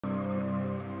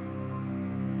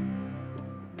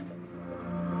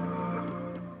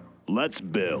Let's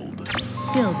build.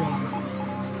 Building.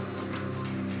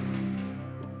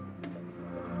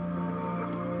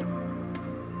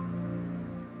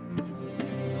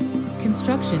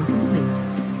 Construction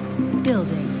complete.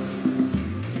 Building.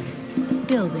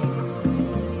 Building.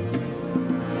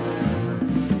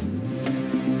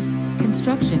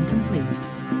 Construction complete.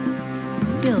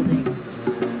 Building.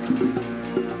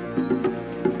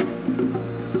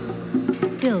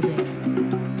 Building.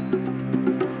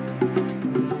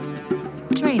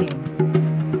 Training.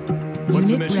 What's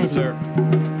the Unit mission, ready. sir?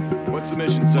 What's the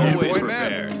mission, sir? Always Point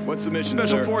prepared. man. What's the mission,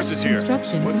 Special sir? forces here.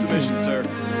 Construction What's the complete. mission, sir?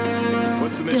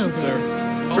 What's the mission, Building. sir?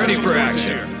 Ready Special for forces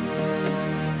action. here.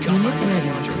 Got my Unit missile ready.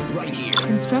 launcher right here.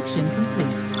 Construction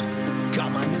complete.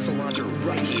 Got my missile launcher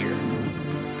right here.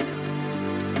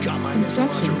 Got my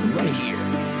Construction missile launcher right complete. here.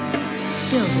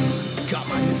 Building. Got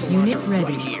my missile Unit launcher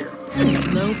ready. right here.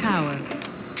 Low power.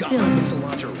 Got my Building. missile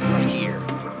launcher right here.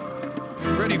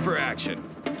 Ready for action.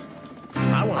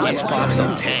 I want to Let's pop pop some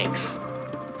some tanks.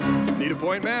 Need a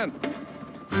point man.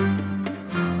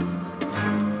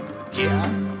 Yeah,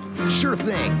 sure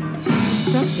thing.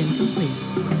 Construction complete.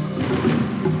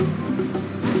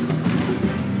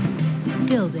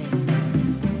 Building.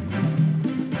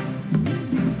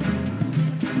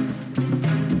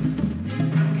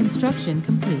 Construction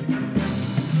complete.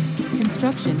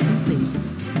 Construction complete.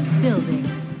 Building.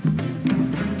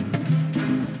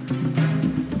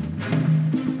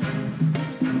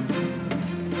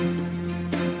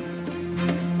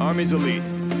 Army's elite.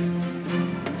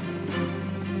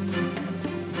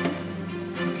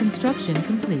 Construction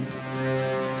complete.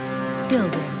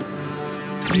 Building.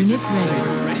 Unit ready.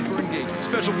 Ready for engagement.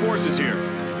 Special forces here.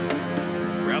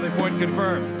 Rally point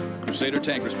confirmed. Crusader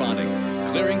tank responding.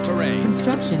 Clearing terrain.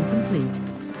 Construction complete.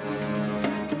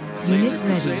 Laser Unit ready.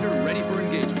 Crusader ready for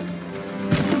engagement.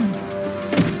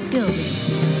 Building.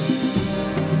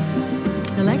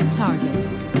 Select target.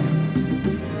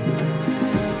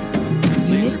 Laser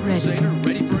Unit ready. Crusader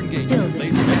ready for engagement. Building.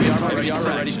 Laser heavy armor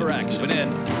ready for action. Open in.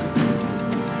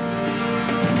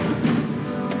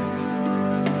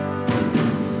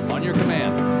 On your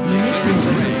command. Unit Clearing ready.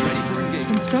 terrain ready for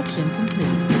engagement. Construction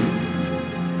complete.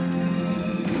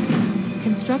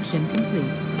 Construction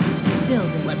complete.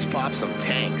 Building. Let's pop some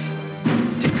tanks.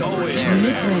 Always there.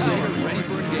 Unit prepared. ready. Crusader ready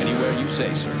for engagement. Anywhere you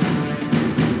say, sir.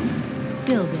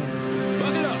 Building.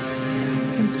 Bug it up.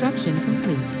 Construction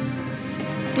complete.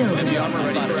 Heavy Building. armor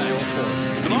ready for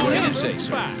action. Anywhere you say,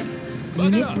 sir.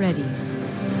 Bug it Unit up. ready.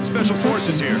 Special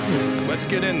forces here. complete. Let's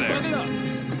get in Bug there. it up.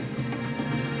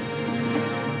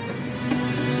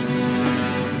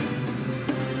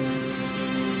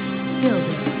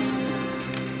 Building.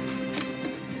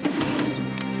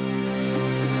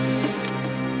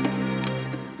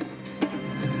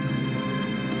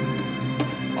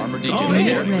 Armor detail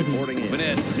Unit reporting. ready. Moving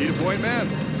in. Need a point man.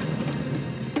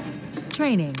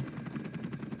 Training.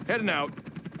 Heading out.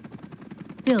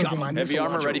 Got my Building. missile Heavy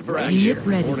armor launcher ready for right action. Unit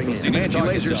here. ready. Comanche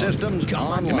laser systems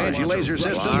Comanche laser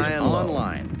systems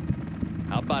online.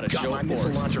 How about a Got show my of missile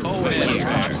force? launcher Always right here.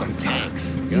 prepared. Pop some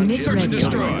tanks. Unit Search and ready.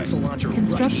 Got my destroy. missile launcher right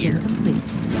Construction here.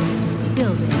 complete.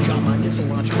 Building. Got my missile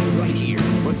launcher right here.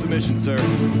 What's the mission, sir?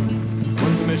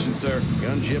 What's the mission, sir?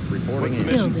 Gunship reporting What's the in.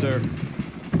 mission, Building. sir?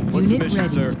 What's the Unit mission,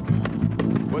 ready. sir?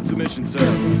 What's the mission, sir?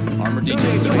 Building. Armor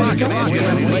detail Construction ready.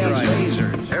 complete.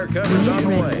 Lasers. Air cover's Unit on the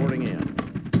ready. way. Reporting in.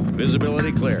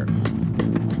 Visibility clear.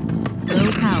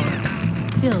 Low power.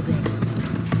 Building.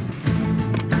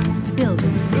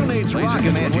 Building. Who needs Laser rockets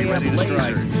command when we ready have to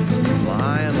strike. lasers?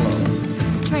 Flying low.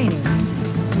 Training.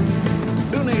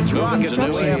 Who needs rockets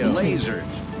when we have Construction. lasers?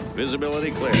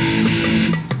 Visibility clear.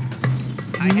 Unit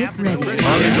ready.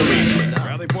 Army's elite.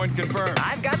 Rally point confirmed.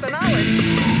 I've got the knowledge.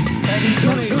 Who needs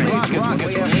Construction. rockets when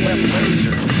we have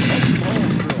lasers?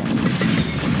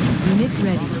 Unit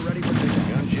ready.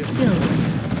 Gunship. Building.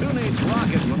 Who needs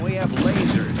rockets when we have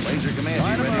lasers? Laser command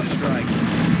ready to strike.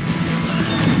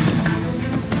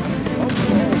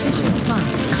 Insufficient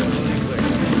funds.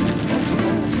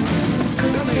 Who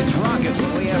needs rockets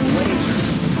when we have lasers?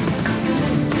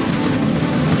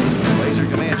 Laser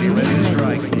command Unit ready to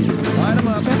strike. ready. Light 'em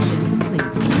up. Construction complete.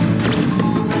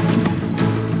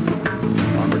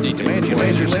 Armor detail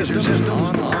Comanche laser system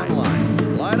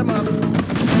online. Light 'em up.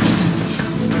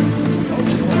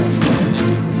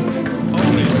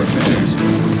 Always prepared.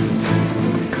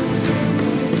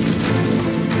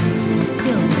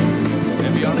 Building.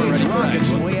 Heavy armor ready for Rockets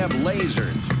action. when we have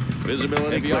lasers.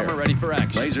 Visibility Heavy clear. armor ready for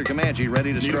action. Laser Comanche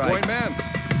ready to Need a strike. point man.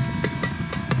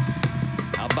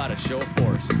 How about a show of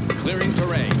force? Clearing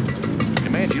terrain.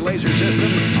 Comanche laser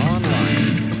system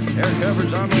online. Air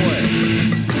cover's on the way.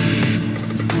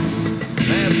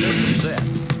 Nav system set.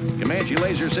 Comanche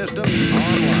laser systems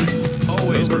online.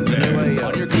 Always prepared.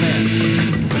 On your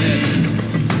command.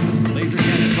 Command. Laser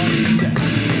cannon targeting set.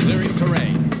 Clearing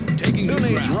terrain. Taking Who new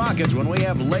needs ground. rockets when we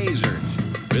have lasers?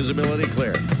 Visibility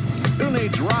clear. Who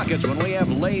needs rockets when we have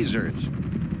lasers?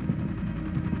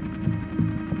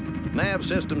 Nav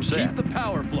system set. Keep the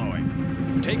power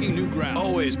flowing. Taking new ground.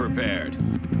 Always prepared.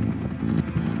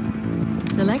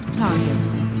 Select target.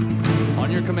 On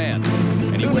your command.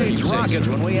 Who Anywhere needs you say rockets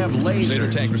so. when we have Crusader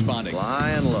lasers? tank responding.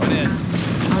 Flying low. Come in.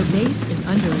 Our base is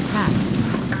under attack.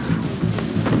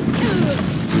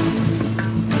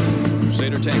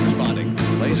 Crusader tank responding.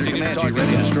 Laser Proceeding Comanche target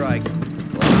ready to zone. strike.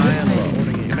 Flying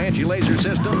low. Comanche laser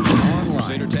systems online.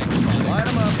 Crusader tank responding. Light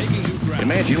 'em up. Taking new ground.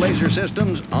 Comanche laser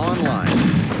systems online.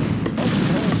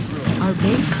 Our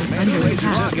base is Comanche under laser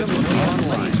attack. systems online.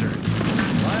 Light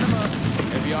 'em up.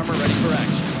 Heavy armor ready for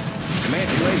action.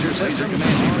 Comanche laser systems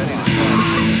Comanche ready to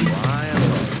strike. Flying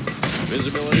low.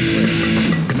 Visibility clear.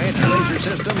 Comanche laser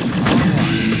systems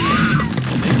online.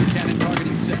 Laser cannon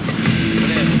targeting set.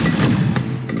 Come in.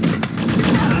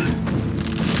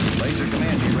 Laser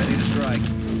Comanche ready to strike.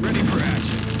 Ready for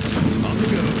action. On the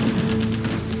go.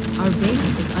 Our base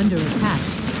is under attack.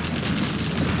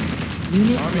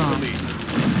 Unit Army's lost. elite.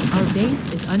 Our base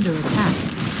is under attack.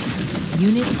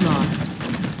 Unit lost.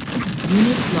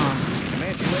 Unit lost.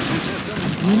 Comanche laser systems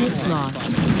Unit online. lost.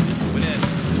 Come in.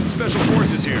 Special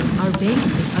forces here. Our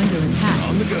base is under attack.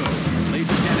 On the go.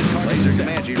 Laser cannon targeting Laser set.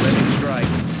 Comanche ready to strike.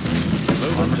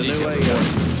 Moving to new detail AO.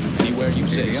 Anywhere you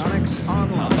say so. Avionics How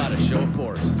online. about a show of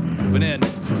force? Moving in.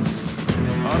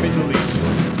 Army's elite.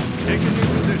 Take a new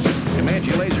position.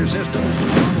 Comanche laser systems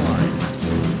online.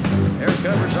 Air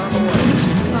covers on the way.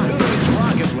 Insufficient Who funds. needs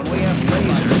rockets when we have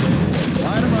lasers?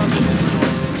 Light 'em up.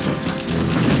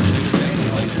 Comanche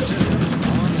laser systems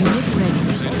online. Unit ready.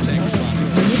 Crusader tank responding.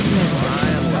 Unit ready.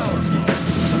 Flying low.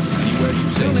 Anywhere you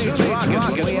Who say needs so. rockets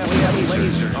when we have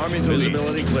lasers? Army's elite.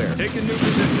 Visibility clear. Take a new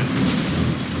position.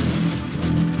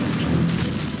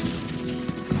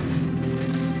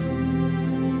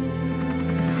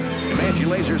 Comanche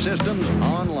laser systems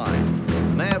online.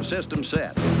 Nav system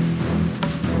set.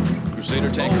 Crusader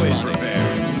tank Always responding.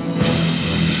 prepared.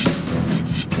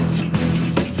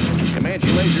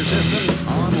 Comanche laser systems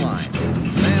online.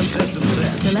 Nav system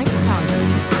set. Select target.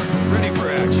 Ready for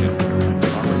action.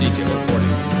 Armor detail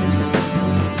reporting.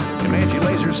 Comanche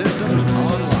laser systems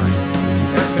online.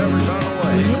 Air covers on the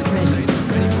way. Unit ready.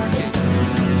 Ready for engagement.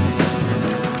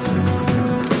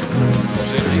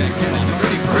 Crusader tank responding.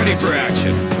 Ready for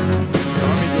action.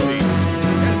 Army's elite.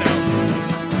 And out.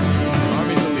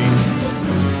 Army's elite.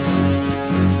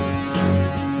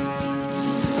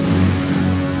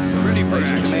 Ready for Laser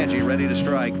action. Comanche ready to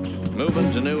strike.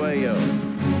 Moving to new AO.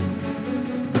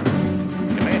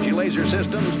 Comanche laser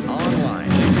systems online.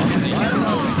 Light 'em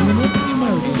up. Unit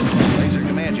promoted. Laser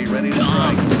Comanche ready to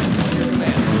strike. Your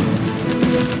command.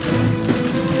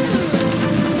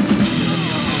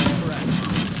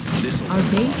 This Our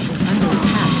base is under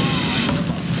attack.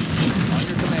 on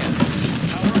your command.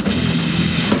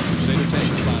 Crusader tank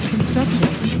responding. Construction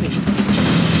complete.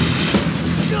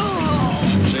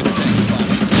 Crusader tank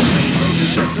responding. Laser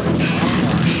systems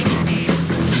online.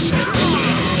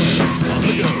 On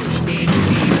the go.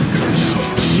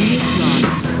 Unit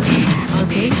lost. Our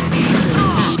base is under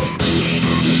attack.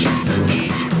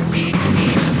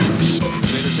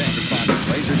 Crusader tank responding.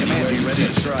 Laser Comanche ready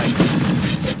to strike.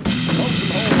 Hold some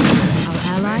holes. Our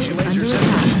ally is Laser under systems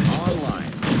attack.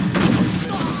 online.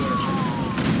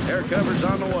 Air covers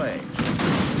on the way.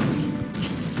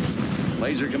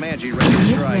 Laser Comanche ready to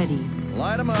Unit strike. ready.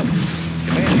 Light 'em up.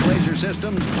 Comanche laser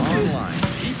systems online.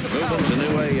 Moving to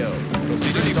new AO.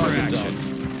 Proceed to Ready the for target action. zone.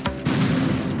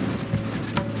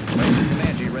 Laser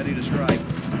Comanche ready to strike.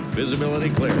 Visibility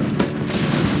clear.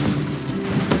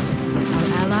 Our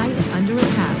ally is under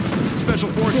attack. Special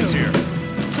forces here.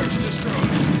 Search and destroy.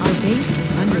 Our base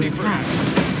is under Ready for attack. action.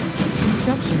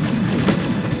 Construction complete.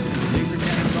 Laser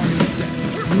cannon targeting set.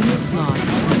 Unit lost.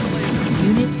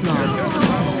 Unit lost.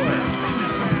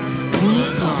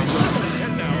 Unit lost.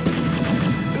 And out.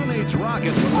 Who needs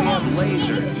rockets when we have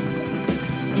lasers?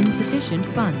 Insufficient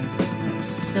funds.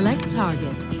 Select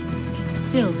target.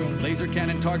 Building. Laser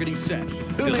cannon targeting set.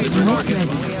 Who needs Unit rockets ready.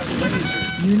 when we have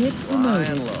lasers? Unit Flying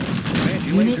promoted. low. Comanche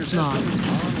Unit laser systems lost.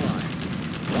 online.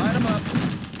 Light 'em up.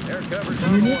 Air covers on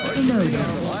Unit the way. promoted.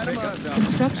 Light 'em up.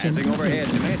 Construction Passing overhead.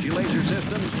 complete. Comanche laser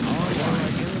systems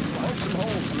online. Poke some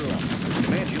holes through them.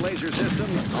 Comanche laser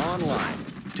systems online.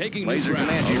 Taking new Laser ground.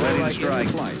 Comanche ready to strike.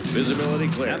 Visibility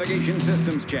clear. Navigation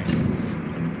systems check.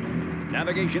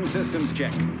 Navigation systems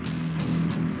check.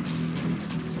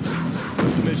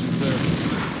 What's the mission, sir?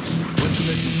 What's the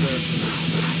mission, sir?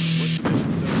 What's the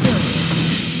suspicion, sir.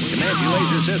 Comanche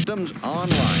laser systems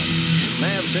online.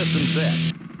 Nav system set.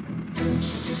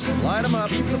 Light them up.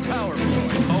 Keep the power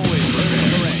flowing. Always clearing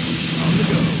terrain. On the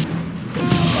go.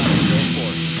 About show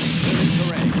force. Clearing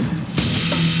terrain.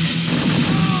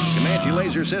 Comanche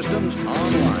laser systems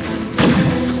online.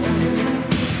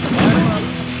 Light them up.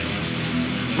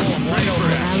 Right over.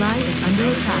 Our ally is under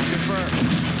attack. Confirmed.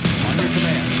 On your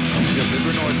command.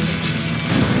 Deliver ordnance.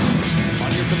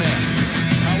 On your command.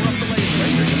 Power up the laser.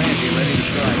 Laser Comanche ready to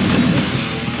strike.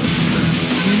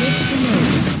 Unit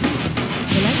promoted.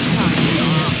 Select target.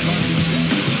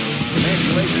 Comanche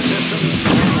laser systems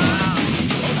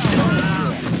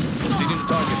online. Leading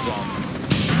target zone.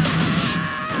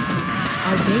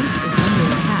 Our base is under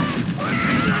attack.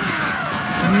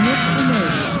 Unit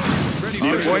promoted. Ready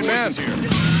Need a for point forces man. here.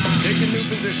 Take a new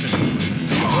position.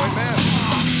 Point man.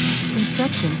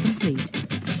 Construction complete.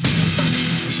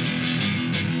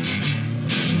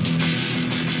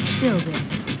 Building.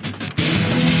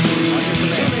 On your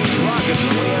command. Rockets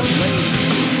when we have lasers.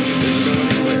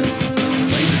 Visibility clear.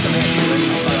 Laser Comanche ready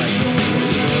to strike.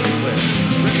 Visibility clear.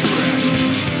 Ready for action.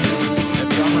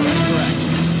 Heavy armor ready for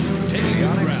action. Taking the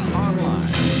Avionics ground.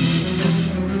 online.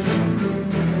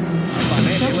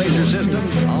 Comanche Construction laser complete.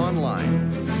 systems online.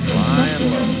 Construction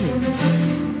Flying low. complete.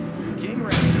 King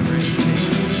Raptor ready.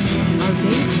 Our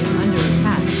base is under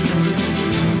attack.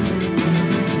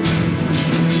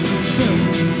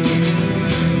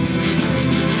 Building.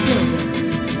 Building.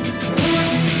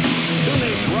 Who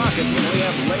needs rockets when we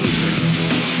have lasers?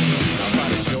 How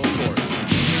about a show force?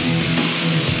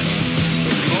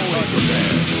 Always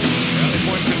prepared. Rally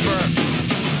point confirmed.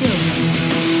 Building.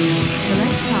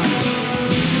 Select target.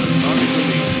 Army to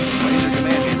lead. Laser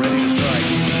Comanche ready to strike.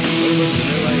 Moving to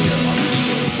new AO. Army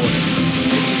still reporting.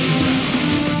 Taking the ground.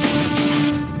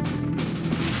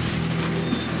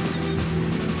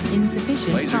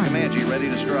 Insufficient Laser funds. Comanche ready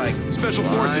to strike. Special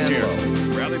forces Flying here.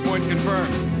 low. Rally point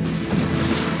confirmed.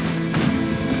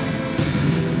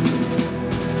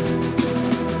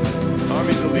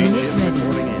 Army to lead. Unit ready.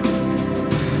 Reporting in.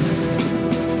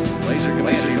 Laser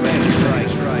Comanche ready to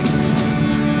strike.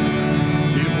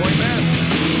 Need a point man.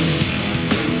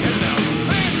 Head down.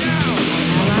 Man down.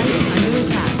 Ally is under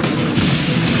attack.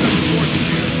 Special forces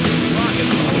here.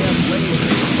 Rockets when we have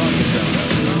lasers. Target down.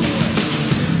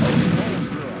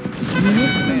 Unit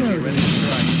Comanche promoted. ready to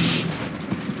strike.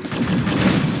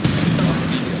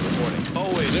 Reporting.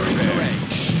 Always Clearing prepared. terrain.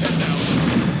 Head down.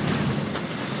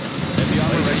 Heavy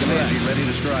armor Laser ready for Comanche action. ready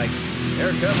to strike.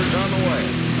 Air cover's on the way.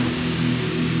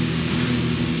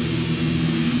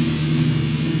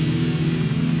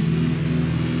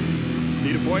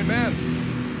 Need a point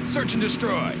man. Search and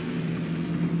destroy.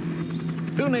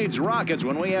 Who needs rockets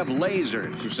when we have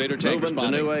lasers? Crusader tank Moving to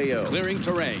responding. new AO. Clearing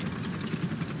terrain.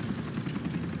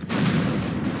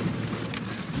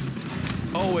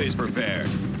 Always prepared.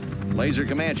 Laser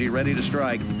Comanche ready to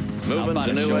strike. How Moving about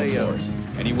to a new show AO. force?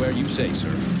 Anywhere you say,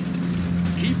 sir.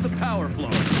 Keep the power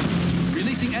flowing.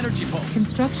 Releasing energy pulse.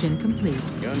 Construction complete.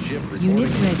 Gunship reporting. Unit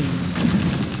ready.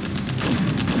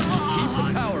 Keep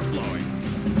the power flowing.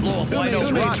 Blow up Who wide needs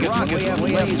open. rockets when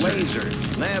we have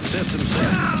lasers? Nav system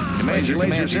set. Comanche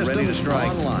laser system ready to strike.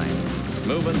 Online.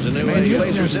 Moving to new Comanche AO.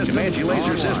 laser systems Comanche laser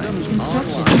online. systems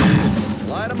Construction. online.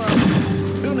 Light them up.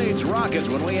 Who needs rockets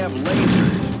when we have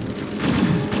lasers?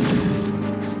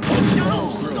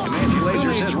 Comanche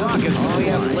laser systems rockets when we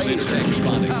have Crusader tank lasers.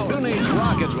 responding. Who needs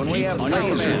rockets when we have On your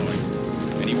command.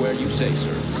 lasers? Anywhere you say,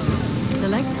 sir.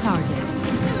 Select target.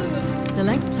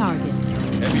 Select target.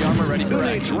 Heavy armor ready Who for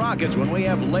needs action. rockets when we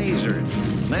have lasers?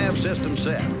 Nav system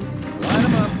set. Light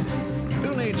them up.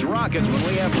 Who needs rockets when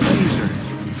we have lasers?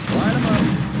 Light them up.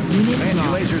 Unit Comanche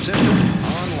lost. laser system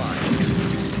online.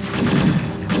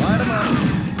 Light them up.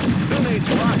 Who needs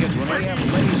rockets when we have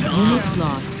lasers? Unit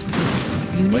lost.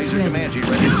 Unit Laser ready. Comanche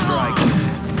ready to strike.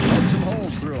 Poke some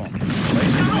holes through them.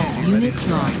 Laser Comanche ready Unit to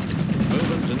strike. lost.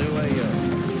 Moving to new AO.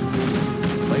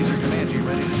 Laser Comanche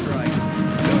ready to strike.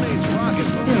 Who needs rockets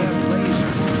when we have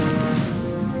lasers?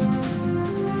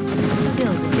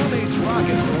 Building. Who needs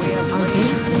rockets when we have Our lasers?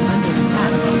 base is under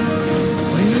attack.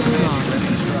 Unit lost. Ready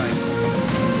to strike.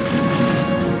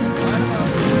 Light 'em up.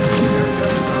 Air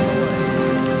cover's on the way.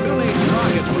 Who needs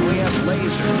rockets when we have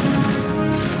lasers?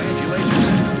 Comanche laser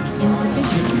systems.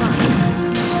 Insufficient funds.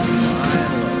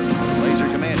 Flying low. Laser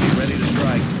Comanche ready to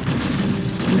strike.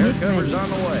 Air Unit cover's ready. on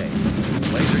the way.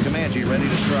 Laser Comanche ready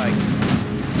to strike.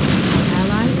 Our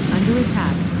ally is under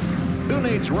attack. Who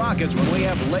needs rockets when we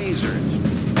have lasers?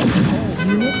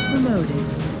 Unit promoted.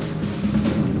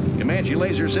 Comanche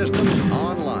laser systems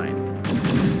online.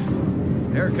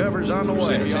 Air cover's on the way.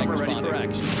 Crusader tank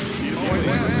responding. Need a point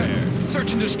man.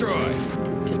 Search and destroy.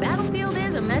 The battlefield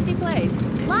is a messy place.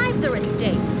 Lives are at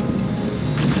stake.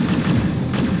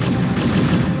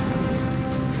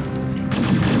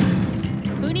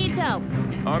 Who needs help?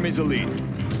 Army's elite.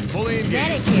 Fully engaged.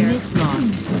 Medic here. Unit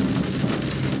lost.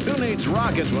 Who needs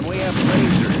rockets when we have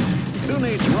lasers? Who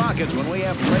needs rockets when we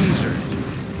have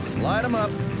lasers? Light them up.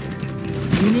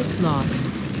 Unit lost.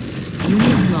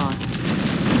 Unit lost.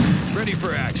 Ready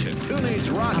for action. Who needs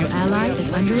Our rockets? when we ally have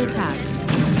is under lasers? attack.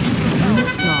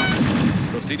 Unit lost.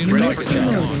 Proceeding to Unit target zone.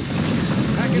 promoted.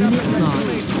 Pack it up Unit and lost.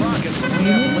 who needs rockets when we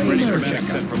have Unit lasers? Ready for promoted. check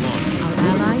set for launch. Our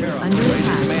ally is under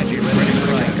attack. Comanche ready to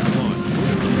strike. Launch.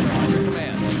 On your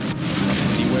command.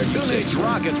 Anywhere Who you say, needs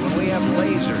rockets when we have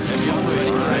lasers? Always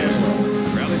prepared.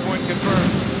 Rally point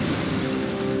confirmed.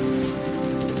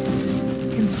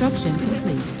 Construction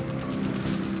complete.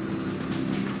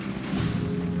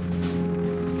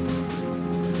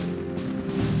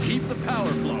 keep the power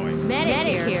flowing.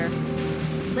 Medic here.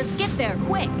 Let's get there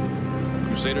quick.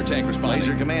 Crusader tank responding.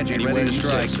 Laser Comanche Anywhere ready to you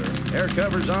say, strike. sir. Air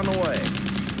cover's on the way.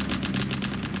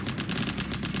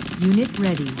 Unit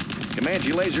ready.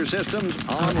 Comanche laser systems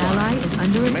Our online. ally is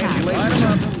under Comanche laser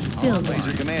attack. systems on. Build.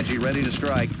 Laser Comanche ready to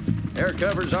strike. Air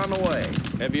cover's on the way.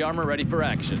 Heavy armor ready for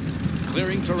action.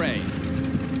 Clearing terrain.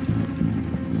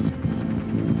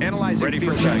 Analyzing Ready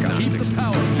field for check. Keep diagnostics. the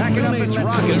power Pack it flowing. up and let's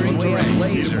rockets when we have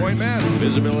Need a point, lasers. man.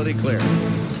 Visibility clear.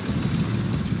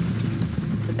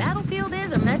 The battlefield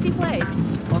is a messy place.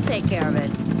 We'll take care of it.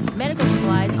 Medical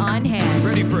supplies on hand.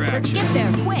 Ready for Let's action. get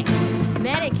there quick.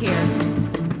 Medic here.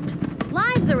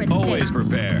 Lives are at Always stake.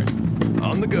 prepared.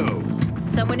 On the go.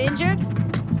 Someone injured?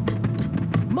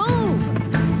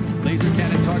 Move! Laser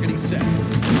cannon targeting set.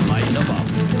 Light them up.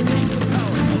 Keep the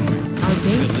power flowing. Our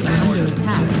base is under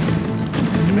attack.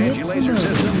 Comanche Unit laser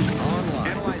promoted. systems online.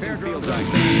 Analyzing field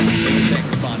Crusader tank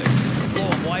responding. Blow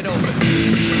them wide open.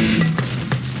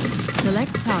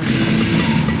 Select target.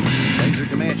 Laser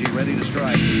Comanche ready to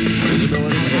strike.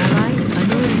 Visibility Our clear. ally is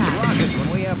under attack. Rockets when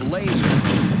we have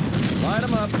lasers. Light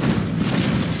them up.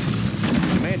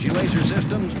 Comanche laser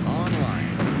systems online.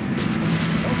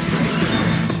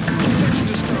 Search and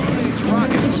destroy.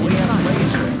 Rockets when we have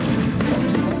lasers.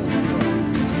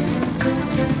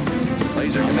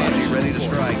 Laser Comanche ready to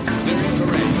strike. Clearing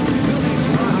terrain.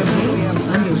 Our base is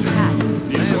under attack.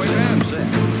 Need a point, man.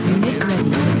 Unit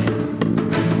ready.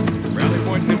 Rally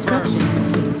point Construction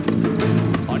confirmed.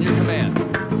 complete. On your command.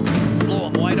 Blow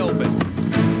them wide open.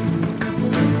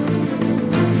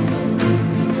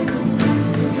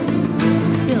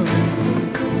 Building.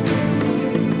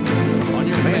 On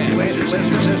your Comanche command. laser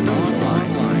systems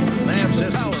online. Nav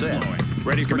system set.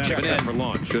 Ready for check Schematic set in. for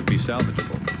launch. Should be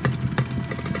salvageable.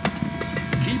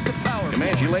 Keep the power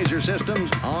Comanche flowing. laser systems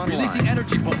online. Releasing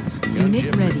energy pulse.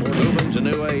 Unit ready. Moving to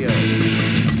new AO.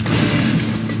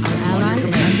 Our ally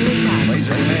is under attack.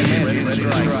 Laser Comanche ready to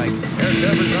strike. Air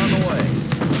cover's on the way.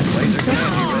 Laser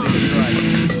Comanche ready to strike.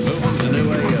 Moving to new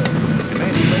AO.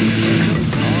 Comanche laser systems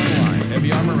online.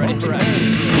 Heavy armor ready for action.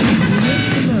 Unit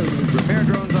promoted. Repair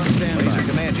drones on Laser standby.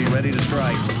 Comanche ready to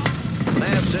strike.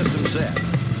 Nav system set.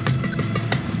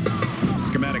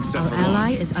 Schematic set Our for ally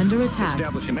launch. is under attack.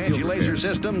 Establishing Comanche field laser repairs.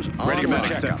 systems Ready online.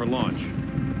 for set for launch.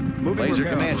 Moving Laser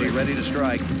repair Comanche operation. ready to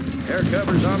strike. Air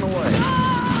cover's on the way.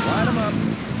 Light them up.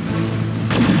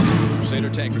 Crusader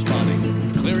tank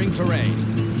responding. Clearing terrain.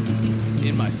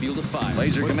 In my field of fire.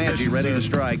 Laser What's the Comanche mission, ready sir? to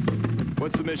strike.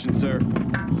 What's the mission, sir?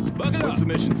 Buck it What's up. the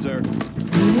mission, sir?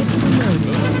 Unit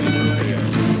promoted. Always prepared.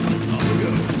 On the go.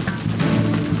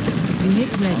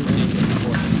 Unit ready.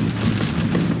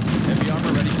 Heavy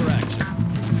armor ready for action.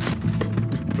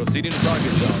 Proceeding to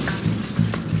target zone.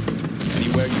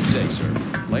 Anywhere you say, sir.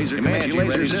 Laser Comanche Comanche laser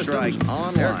ready to strike. systems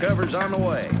online. Air cover's on the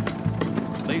way.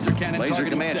 Laser cannon Laser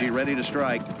targeting Comanche set. ready to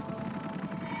strike.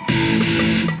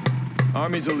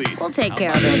 Army's elite. We'll take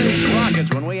care of it. These rockets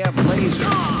when we have lasers.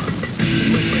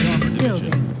 USA Armor Division.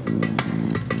 Building.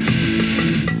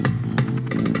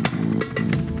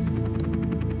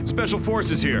 Special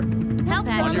forces here. Help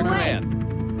On on your the way.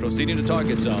 command. Proceeding to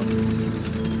target zone.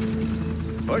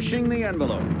 Pushing the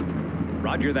envelope.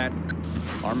 Roger that.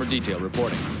 Armor detail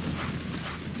reporting.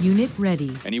 Unit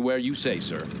ready. Anywhere you say,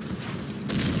 sir.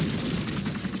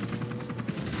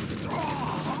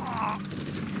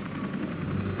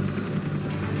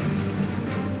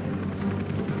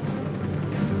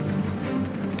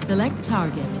 Select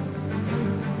target.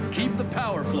 Keep the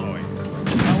power flowing.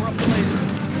 Power up the laser.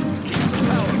 Keep the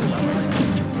power flowing.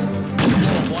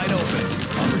 Blow them wide open.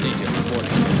 Armor detail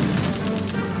reporting.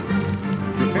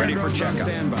 Ready for checkup.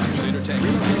 Standby. Crusader tank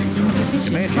responding. Insufficient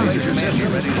Comanche funds. laser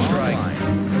systems ready to strike.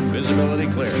 Visibility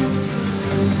clear.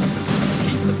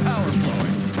 Keep the power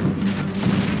flowing.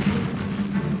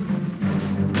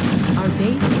 Our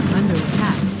base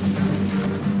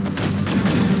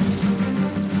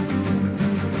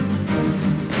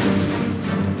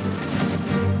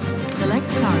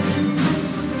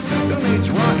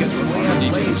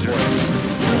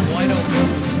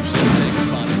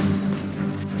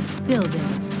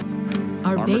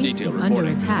Base detail is under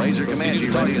reporting. attack. Laser Proceed Comanche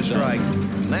to ready to target zone. strike.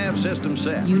 Nav system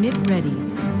set. Unit ready.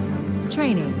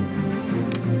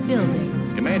 Training.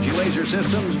 Building. Comanche laser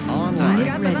systems online.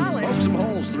 Unit ready. Poke some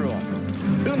holes through them.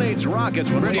 Who needs rockets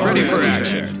when we Ready have for lasers?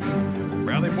 action.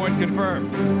 Rally point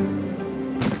confirmed.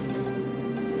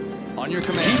 On your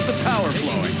command. Keep the power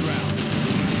flowing.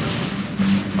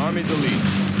 Army's elite.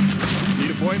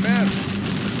 Need a point man.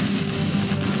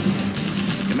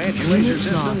 Comanche laser Unit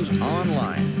systems lost.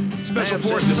 online. Special Nav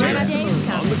forces systems here. Days On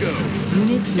coming. the go.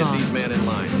 Unit Get these lost. men in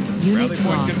line. Rally Unit point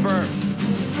lost. confirmed.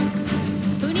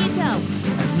 Who needs help?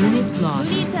 Unit Who lost.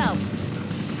 needs help?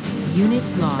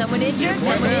 Unit lost. Someone injured?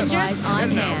 Point Someone man. injured? On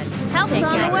Heading out. hand. Help's Take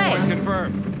on care the of Rally way. point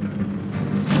confirmed.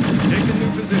 Take a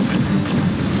new position.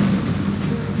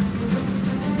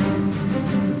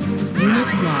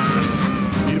 Unit lost.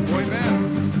 Need a point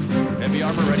man. Heavy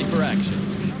armor ready for action.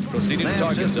 Proceeding to Nav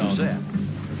target system zone. set.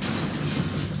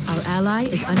 Our ally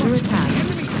is under attack.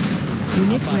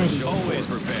 Unit ready. Always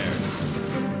prepared.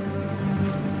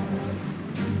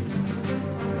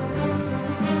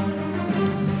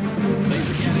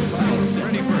 Laser cannon fire set.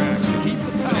 Ready for action. Keep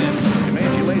the power.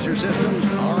 Comanche laser systems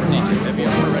online. Heavy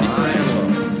armor ready for action.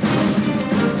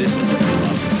 This is the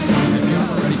club. Heavy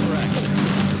armor ready for action.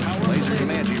 Power Laser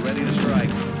Comanche ready to strike.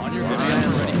 on your heavy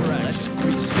armor ready for action.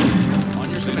 On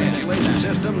your Comanche command. laser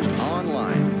systems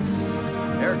online.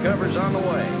 Air cover's on the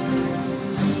way.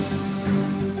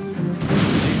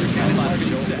 Laser cannon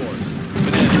target set.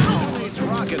 Who needs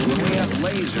rockets when we have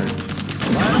lasers?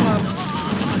 Line them up.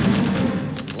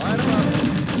 Line them up.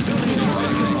 Who needs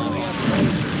rockets when we have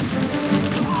lasers?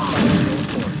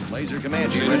 Laser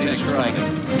Comanche ready to strike.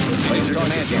 Laser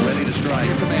Comanche ready to On strike.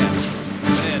 your command.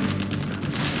 Command.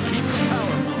 Keep the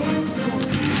power flowing.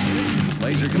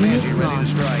 Laser Comanche ready to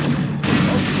lost. strike.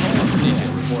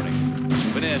 Detail reporting.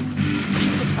 Moving in.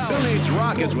 Keep the power Who needs flowing.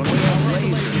 rockets when we have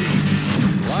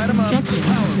lasers? Line them up. Construction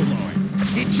Power complete. flowing.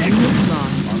 Unit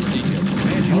lost. Armor detail.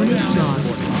 Comanche Unit laser lost.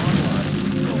 systems online.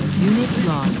 Unit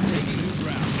lost. Taking new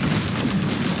ground.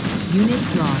 Unit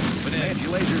lost. Comanche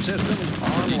laser systems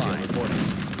Detail online. reporting.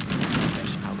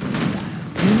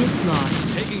 Unit lost.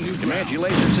 Taking new ground. Comanche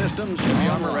laser systems Heavy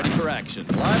armor online. ready for action.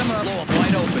 Line them up. Blow up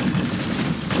wide open.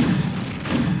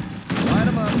 Line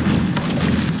them up.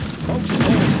 Poke some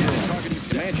holes through 'em. Targeting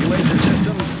set. Comanche laser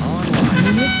systems online.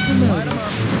 Unit Line promoted. them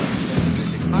up.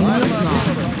 Line Unit them up. lost.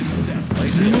 Targeting set.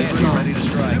 Laser Unit Comanche lost. ready to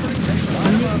strike. Line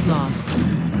them Unit up. lost.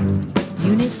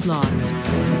 Unit lost.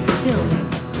 Building.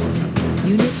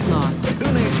 Unit lost. Who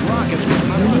needs rockets when we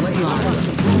have Unit lasers? lost.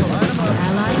 Line them Our up.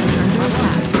 ally is under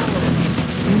attack.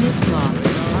 Unit lost.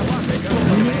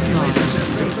 Unit lost.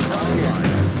 Systems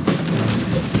online.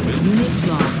 Unit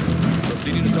lost.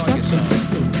 Proceeding to target Construction zone.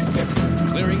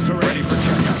 complete. Clearing terrain. Ready for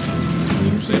checkup.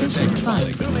 Insufficient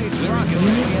funds. Who needs rockets when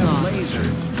Unit we have lost.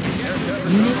 lasers? Air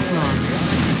cover's Unit on the way.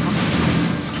 lost.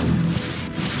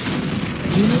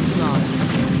 Unit lost.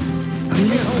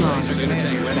 Unit lost.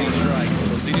 Comanche ready to strike.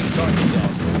 Proceeding to target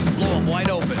zone. Blow up wide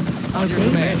open. Our On your base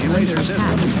command. is under Laser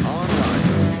attack. systems online.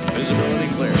 Visibility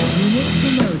clear. Unit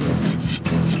promoted.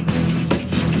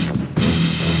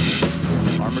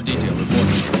 Armor detail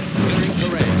reporting. Clearing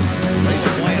terrain.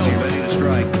 Laser Wide Comanche open. ready to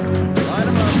strike. Line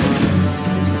them up.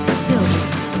 Building.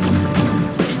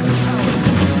 Keep the power.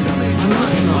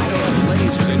 Unit lost.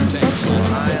 Lasers. Construction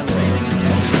High and raising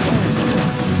intelligence.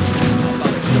 How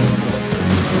about it?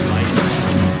 Right.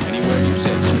 Anywhere you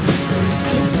say so.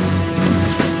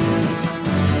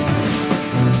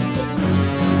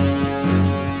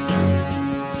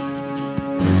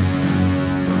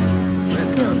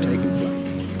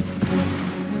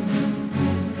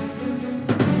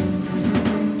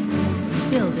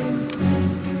 Building.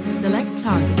 Select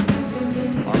target.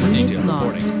 Armor Unit detail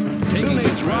lost. reporting. Who Taking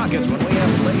needs rockets when we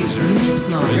have lasers? Unit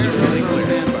lost. Visibility clear.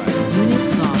 Unit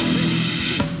lost.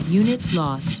 Unit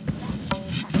lost.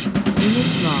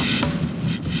 Unit lost.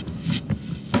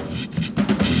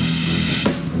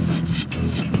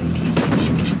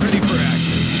 Ready for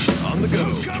action. On the go.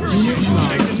 Unit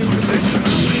lost. Take a new position.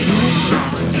 Unit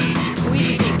lost. We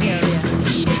can take care of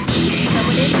you.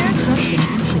 Someone injured? Construction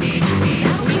complete.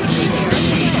 We can take care of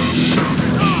you.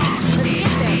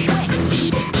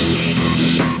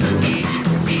 Let's get there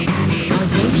quick. Our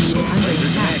base is under Laser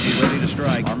attack. Comanche ready to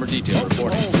strike. Armor detail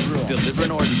reporting.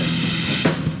 Delivering ordnance.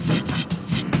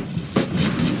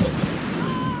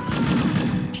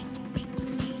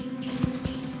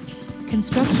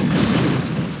 Construction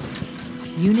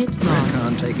complete. Unit lost.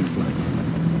 Recon taking flight.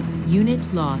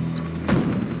 Unit lost.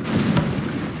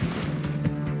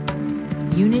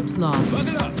 Unit lost. Bug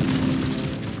it up.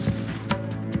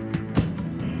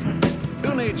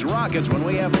 Who needs rockets when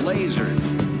we have lasers?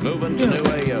 Moving to new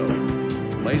AO.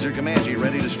 Laser Comanche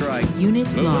ready to strike. Unit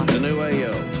Moving lost. to new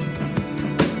AO.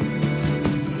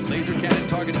 Laser cannon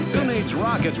targeting Who set. needs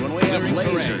rockets when we have Clearing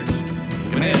lasers?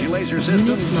 terrain. Comanche laser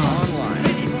systems lost. online.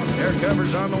 Air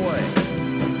cover's on the way.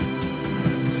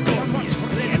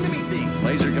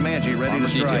 Laser Comanche ready Armor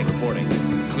to detail strike.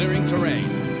 reporting. Clearing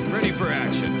terrain. Ready for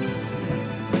action.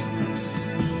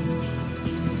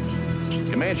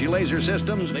 Comanche laser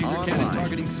systems Laser cannon online.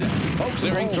 targeting set. Folks,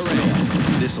 Clearing hold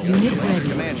terrain. This'll Unit Laser ready.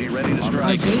 Comanche ready to Our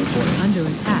strike. base is under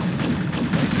attack.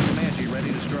 Laser Comanche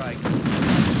ready to strike.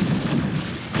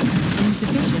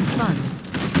 Insufficient funds.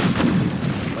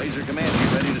 Laser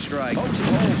Comanche ready to strike. Poke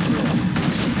some holes through them.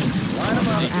 Line them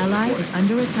Our up. ally is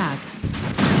under attack.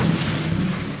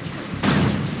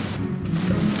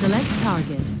 Select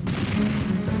target.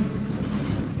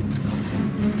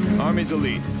 Army's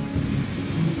elite.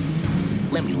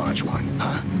 Let me launch one,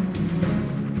 huh?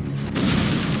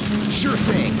 Sure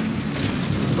thing.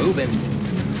 Moving.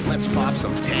 Let's pop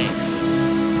some tanks.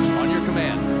 On your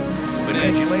command.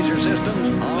 Comanche laser systems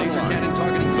Laser online. cannon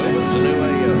targeting Moving set. to new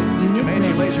AO. Unit Comanche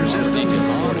ready. laser systems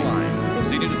Detail reporting. online.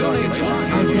 Proceeding to Donate target laser zone. Our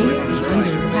Comanche base ready to is strike.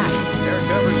 under attack. Air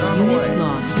cover's on the Unit way.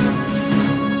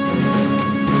 lost.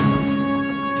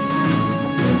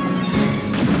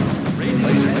 Raising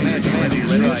Laser the Comanche ready to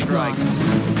Unit strike. lost.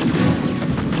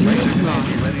 Laser Unit Comanche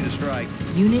lost. ready to strike.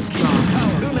 Unit lost.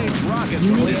 Who needs rockets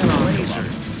when Unit we have lost.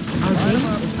 lasers? Our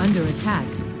base is under attack.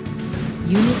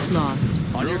 Unit lost.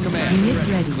 On your command. Unit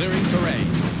ready. Clearing terrain.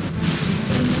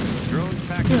 Drones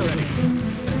packed and ready. Building.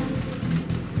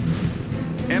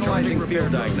 Analyzing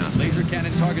field diagnostics. Laser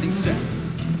cannon targeting set.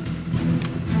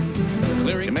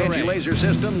 Clearing Comanche terrain. laser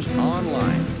systems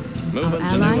online. Our Moving to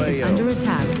ally new is AO. under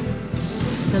attack.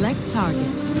 Select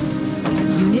target.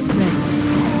 Unit ready.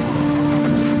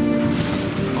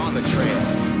 On the trail.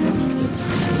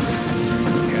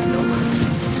 Yeah, no worries.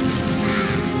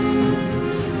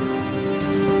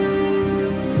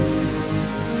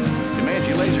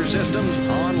 Comanche laser systems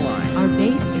online. Our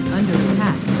base is under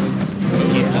attack. Moving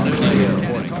to new AO.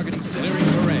 Cannon targeting set. Clearing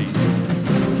terrain.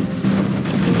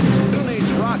 Who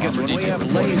needs rockets when we have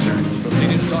lasers?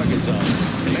 Proceeding to target zone.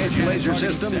 Comanche laser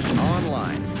targeting systems set.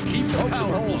 online. Keep the Poke some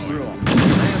power holes flowing. through them.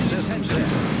 Ram systems set.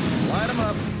 Light them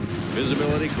up.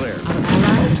 Visibility clear. Our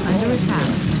ally is under attack.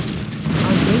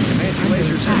 Our base is Comanche under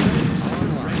laser attack. systems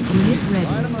online. Unit Light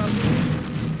ready. them up.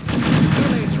 Who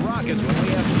needs rockets when we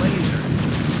have lasers?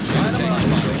 Light them up.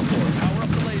 Power up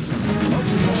the laser. Poke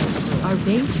some holes through them. Our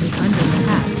base is under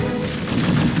attack.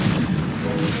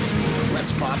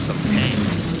 Let's pop some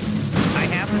tanks. I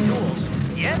have the tools.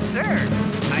 Yes, sir.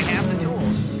 I have the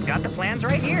tools. Got the plans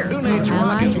right here. Who needs Our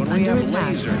ally rockets is when we under have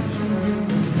attack. lasers?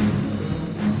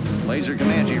 Laser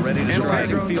Comanche ready to strike.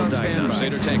 Analyzing field diagnostics.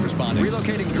 Crusader tank responding.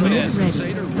 Relocating Unit command. ready.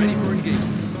 Crusader ready for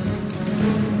engagement.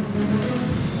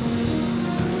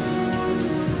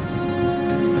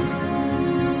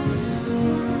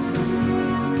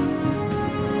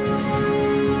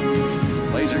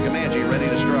 Laser Comanche ready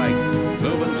to strike.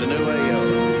 Moving to new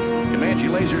AO. Comanche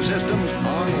laser systems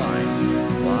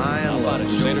online. Flying How about it? low.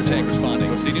 Crusader tank responding.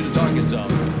 Proceeding to target zone.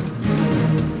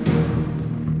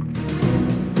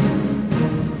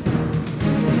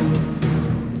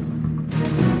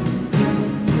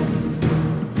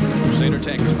 Crusader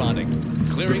tank responding.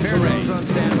 Clearing Repair drones terrain. on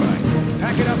standby.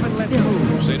 Pack it up and let's Build. move.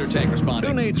 Crusader tank Who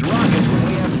responding. needs rockets when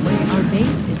we have Our lasers?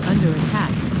 base is under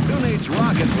attack. Who needs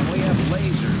rockets when we have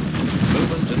lasers?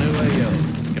 Moving to new AO.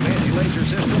 Comanche laser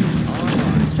systems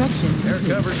online. Construction Air complete.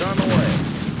 cover's on the way.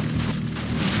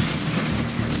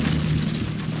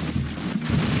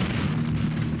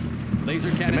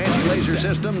 Laser cannon Comanche targeting laser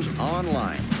set. systems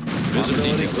online.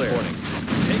 Visibility Visibility clear. reporting.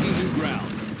 Taking new ground.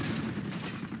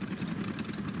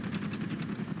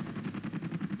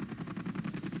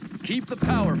 Keep the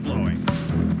power flowing.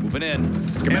 Moving in.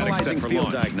 Schematics set Analyzing for field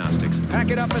launch. diagnostics. Pack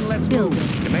it up and let's Building.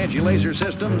 move. Comanche laser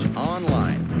systems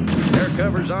online. Air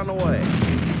cover's on the way.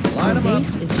 Our Line them up.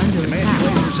 base is under Comanche attack.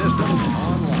 laser systems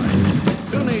online.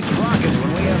 Who needs rockets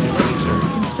when we have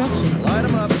lasers? Construction. Line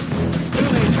them up. Who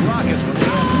needs rockets when we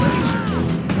have lasers?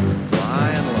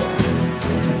 Flying low.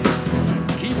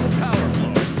 Keep the power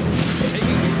flowing.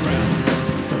 Taking new ground.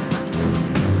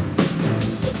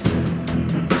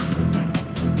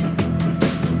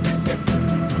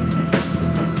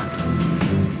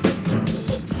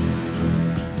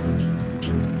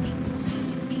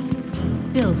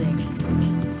 Building.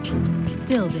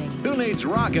 Building. Who needs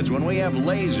rockets when we have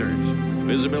lasers?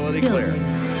 Visibility Building.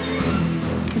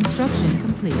 clear. Construction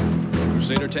complete.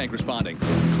 Crusader tank responding.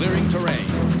 Clearing terrain.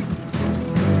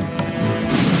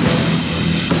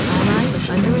 Ally is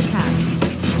under attack.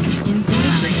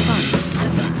 Insufficient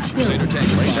funds. Crusader Building. tank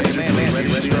Laser responding. command ready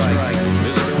to strike.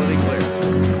 Visibility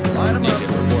clear.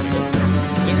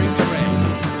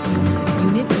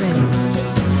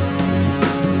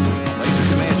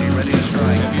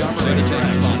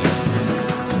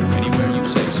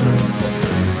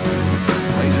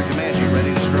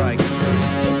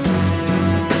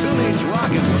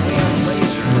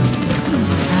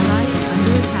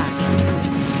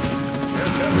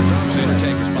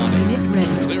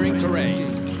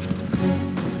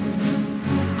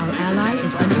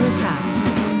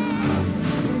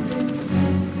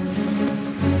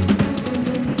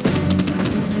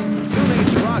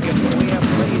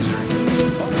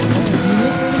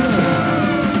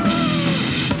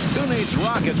 needs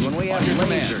rockets when we have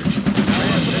lasers?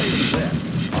 Set.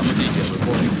 Armor detail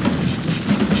reporting.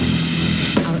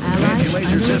 Our ally is Laser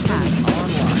under systems attack.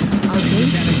 online. Our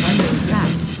base is under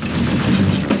attack.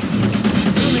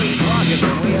 Who needs rockets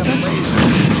when we have lasers?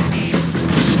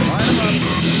 Line them up.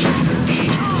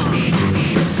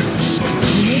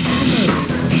 Unit promoted.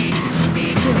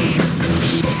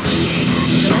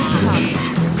 Select target.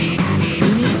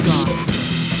 Unit lost.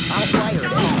 I'll fire it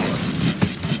off.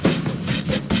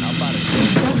 How about it?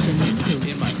 Construction complete.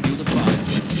 In my field of fire.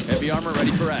 Heavy armor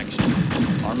ready for action.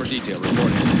 Armor detail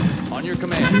reporting. On your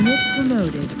command. Unit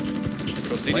promoted.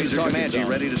 Proceeding to Laser target Comanche zone.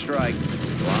 ready to strike.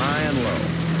 Flying low.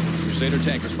 Crusader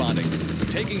tank responding.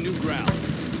 Taking new ground.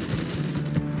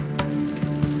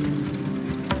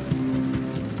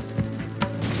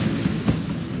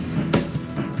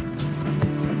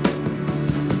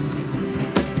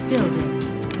 Building.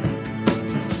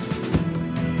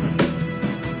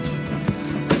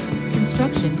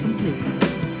 Construction complete.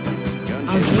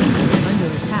 Our base is under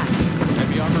attack.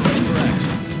 Heavy armor ready for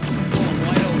action. Full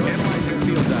wide open. Analyzing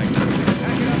field diagnostics.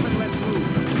 Pack it up and let's move.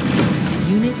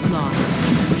 Unit lost.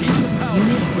 Keep the power.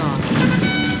 Unit lost.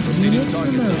 Proceeding Unit to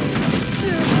target promoted. zone.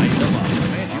 Light them up.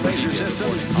 Comanche Armor laser detail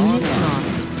systems reporting. Unit online.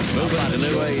 lost. Move on to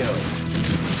new AO.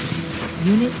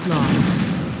 Unit lost.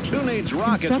 Who needs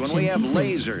rockets when we Construction have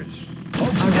complete. lasers?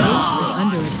 Our base is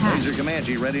under attack. Laser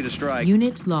Comanche ready to strike.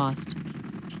 Unit lost.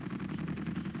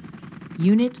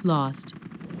 Unit lost.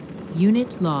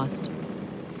 Unit lost.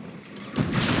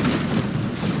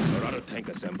 Dorado tank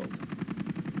assembled.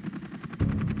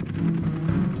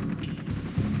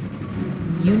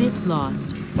 Unit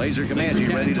lost. Laser Comanche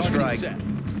Laser ready to cannon targeting strike.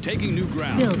 set. Taking new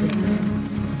ground. Building.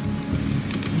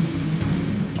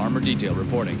 Armor detail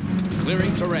reporting.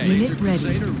 Clearing terrain. Unit Laser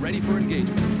ready. Crusader ready for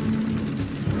engagement.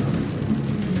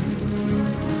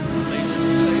 Laser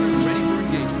Crusader ready for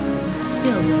engagement.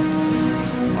 Building.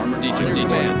 Armor detail On your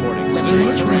command. reporting. Let me Clearing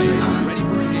get you terrain. ready. Ready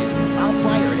for engagement. I'll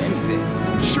fire at anything.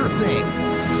 Sure thing.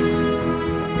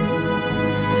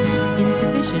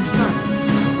 Insufficient funds.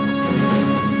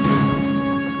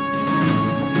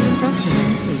 Construction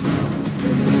complete.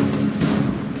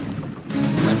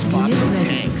 Let's pop Unit some ready.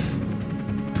 tanks.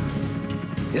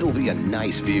 It'll be a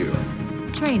nice view.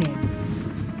 Training.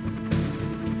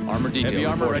 Armor detail. Heavy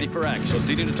armor ready for action.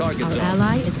 Proceeding to target Our zone.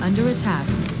 ally is under attack.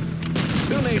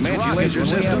 Who needs Comanche rockets laser when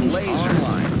we have systems lasers?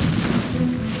 online?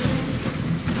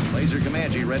 Laser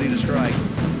Comanche ready to strike.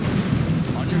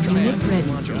 On your Unit command. ready.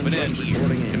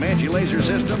 Moving in. Comanche laser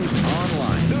systems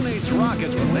online. Who needs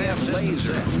rockets when we have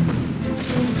lasers?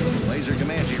 Laser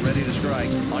Comanche ready to strike.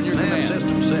 On your Nav command.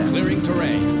 system set. Clearing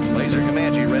terrain. Laser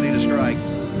Comanche ready to strike.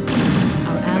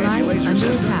 Our ally Comanche is laser under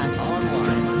systems attack.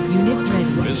 online. Unit ready.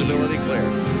 Visibility clear.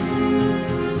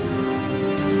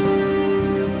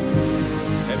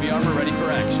 Heavy armor ready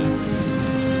for action.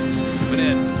 Moving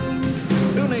in.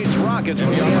 Who needs rockets when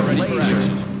we Heavy have armor ready for lasers?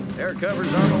 action. Air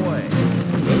cover's on the way.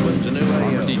 Moving to new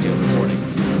Armor AO. detail reporting.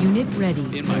 Unit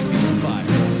ready. In my field of fire.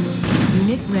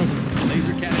 Unit ready.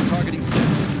 Laser cannon targeting set.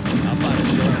 How about a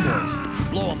show of force?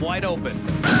 Blow them wide open.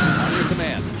 On your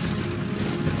command.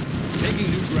 Taking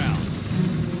new ground.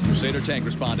 Crusader tank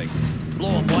responding.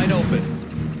 Blow them wide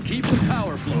open. Keep the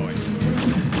power flowing.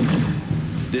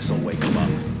 This'll wake them up.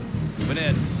 Moving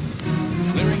in.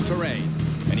 Clearing terrain.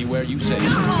 Anywhere you say so.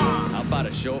 How about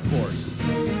a show of force?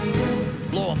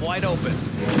 Blow them wide open.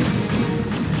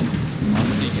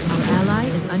 Armor detail. Our ally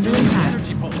is under attack.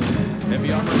 Energy pulse.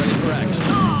 Heavy armor ready for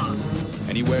action.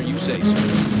 Anywhere you say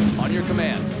so. On your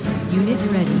command. Unit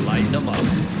ready. Lighten them up.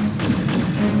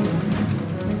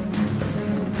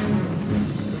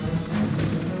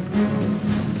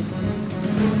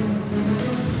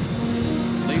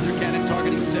 Laser cannon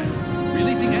targeting set.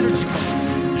 Releasing energy pulse.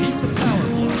 Keep the power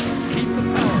flowing. Keep the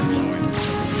power flowing.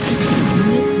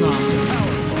 Unit lost.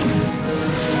 Power flowing.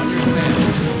 On your command.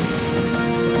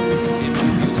 In my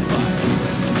field of fire.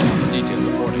 Armor detail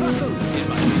reporting. In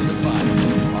my field of fire.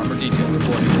 Armor detail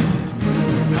reporting.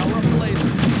 Power up the laser.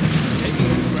 Taking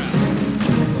new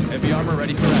ground. Heavy armor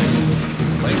ready for action.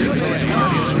 Laser terrain. Ready to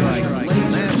strike.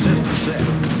 Nav system set.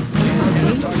 Our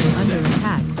base is under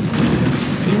attack.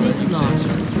 Unit lost.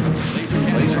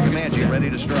 Laser Comanche ready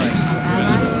to strike. Our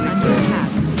ally is under attack.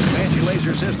 Comanche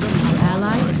laser systems. Our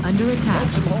ally is under attack.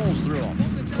 Poke some holes through them.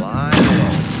 Flying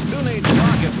low. Who needs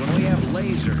rockets when we have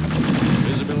lasers?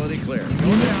 Visibility clear.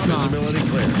 Unit lost. Visibility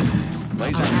clear.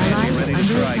 Laser Our ally Comanche is ready to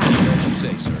under strike. attack. You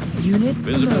say, sir. Unit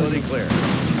Visibility promoted.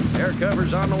 clear. Air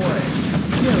cover's on the way.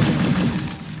 Building.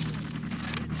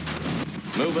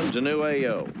 Moving to new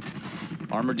AO.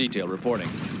 Armor detail reporting.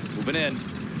 Moving in.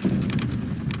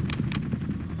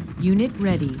 Unit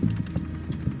ready.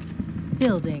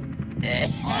 Building.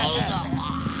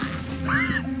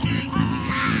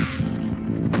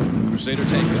 Crusader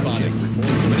tank responding.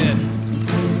 Moving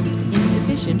in.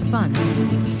 Insufficient funds.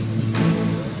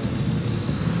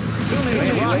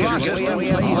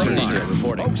 Armored detail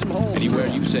reporting. Anywhere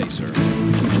you say, sir. Unit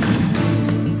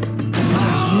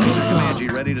Comanche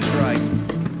lost. ready to strike.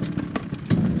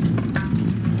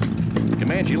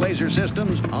 Comanche laser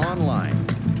systems online.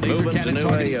 Laser Moving to cannon new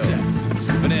targeting AO.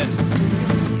 set. Moving in.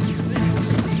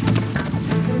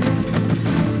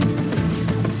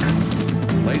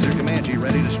 Laser Comanche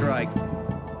ready to strike.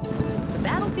 The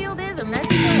battlefield is a messy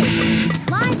place.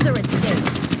 Lives are at stake.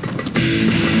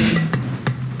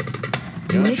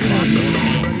 Unit lost.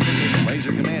 Laser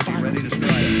Comanche ready to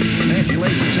strike. Comanche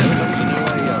laser systems to new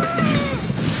AO.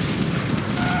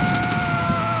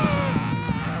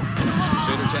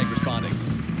 Crusader tank responding.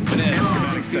 Moving in.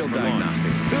 Schematic set for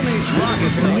diagnostics. Who needs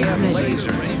rockets when we have Ready.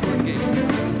 laser? Ready for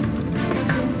engagement.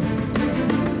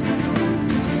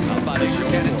 How about laser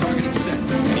cannon targeting set?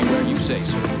 Anywhere you say,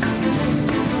 sir.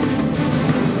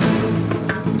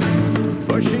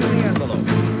 Pushing the envelope.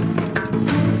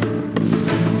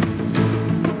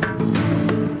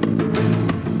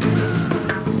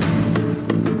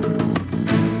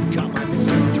 Got my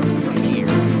missile launcher right here.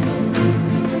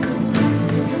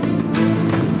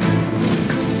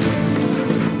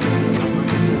 Got my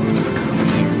missile launcher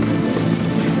right here.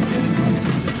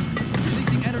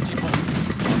 Releasing energy pulse.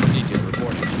 Armored detail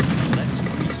reporting. Let's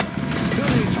grease them. Who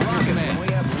needs rockets when we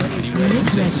have Anywhere you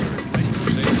Unit say, ready. sir. Ready for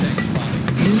Crusader tank responding.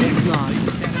 Unit lost.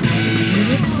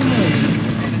 Unit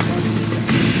promoted.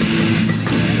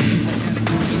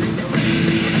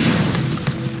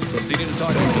 Proceeding to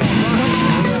target.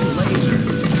 laser?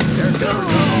 Air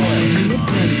cover's on the way. Unit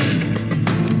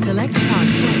ready. Select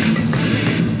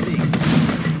target.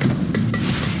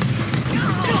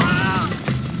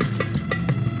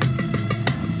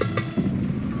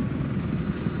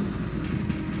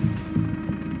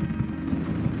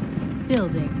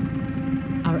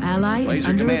 Building. Our ally is Laser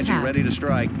under Comanche attack. ready to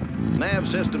strike. Nav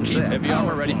system set. Heavy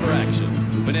armor ready for action.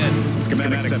 Moving in.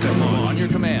 Schematic set for launch. On your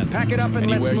command. Pack it up and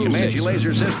Anywhere let's you move. say, Comanche sir.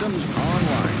 laser systems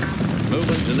online.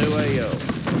 Moving to new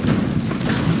AO.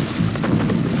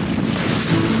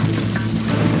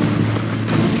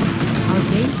 Our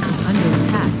base is under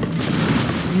attack.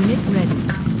 Unit ready.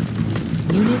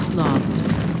 Unit lost.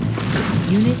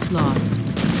 Unit lost.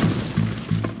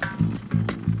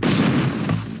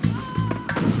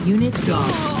 Unit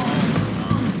lost.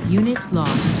 Unit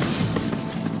lost.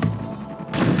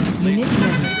 Unit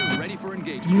ready. Ready for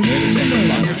engagement.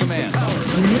 Unit On your ready. command.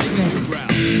 Unit Taking ready. new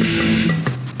ground.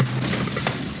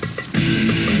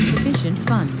 Insufficient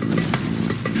funds.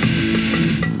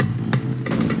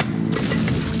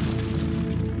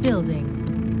 Building.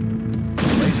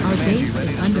 Laser Our Comanche base ready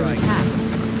is to under strike. attack.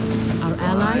 Our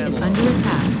ally is under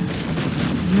attack.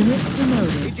 Unit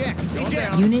promoted. Eject. Going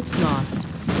down. Unit lost.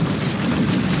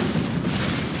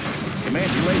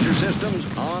 Comanche laser systems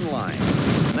online.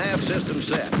 Nav system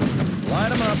set. Light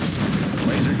them up.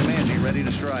 Laser Comanche ready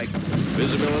to strike.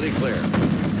 Visibility clear.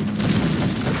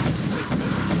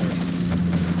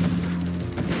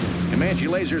 Comanche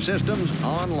laser systems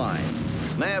online.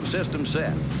 Nav system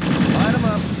set. Light them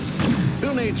up.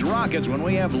 Who needs rockets when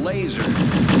we have lasers?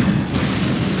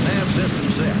 Nav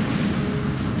system set.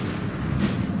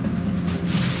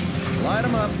 Light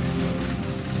them up.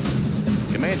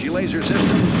 Comanche laser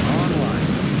systems online.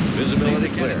 Visibility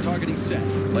Laser clear. cannon targeting set.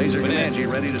 Laser Moving in. Comanche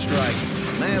ready to strike.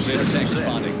 Nav Crusader system tank set.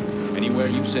 responding. Anywhere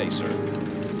you say, sir.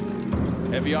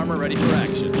 Heavy armor ready for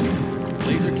action.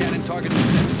 Laser cannon targeting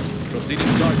set. Proceeding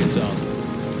to target zone.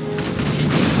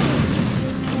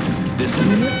 This is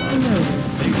Unit promoted.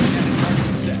 laser cannon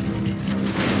targeting set.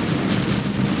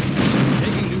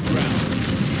 Taking new ground.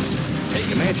 Taking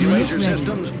Comanche Unit laser ready.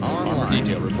 systems armor online.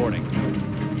 detail reporting.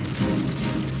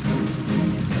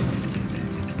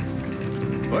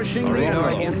 Pushing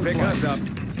Radar radar won't pick us up.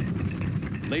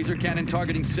 Laser cannon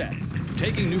targeting set.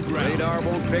 Taking new ground. Radar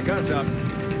won't pick us up.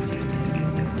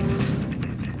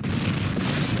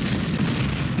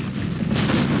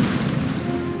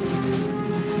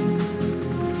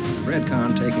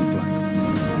 Redcon taking flight.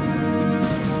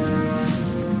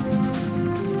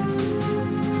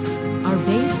 Our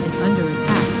base is under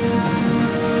attack.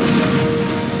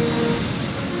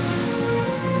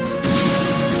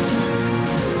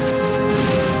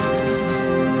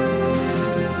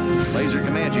 Laser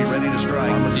Comanche ready to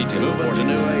strike. Armor detail Moving to reporting.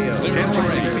 new AO. Clear on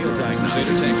Temporary terrain. field diagnostics.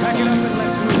 Crusader tank Pack it up and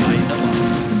let's move. Light them up.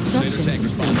 Crusader Construction. tank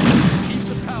responding. Keep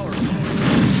the power flowing.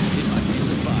 In my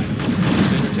field of fire.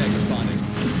 Crusader tank responding.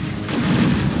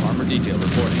 Armor detail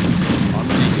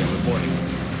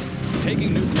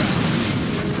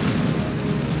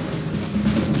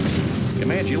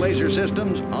Comanche laser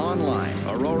systems online.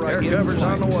 Aurora Air in cover's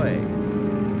on the flight. way.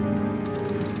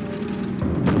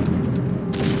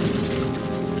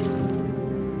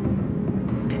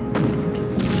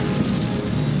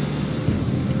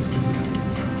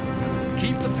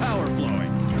 Keep the power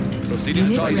flowing. Proceeding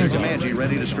to Unit target Laser ready. zone. Comanche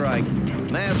ready to strike.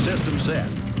 Nav system set.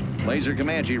 Laser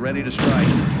Comanche ready to strike.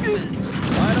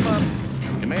 Light them up.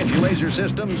 Comanche laser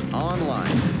systems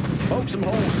online. Poke some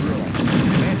holes through them.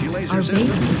 Comanche laser Our systems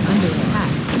base is under online.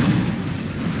 attack.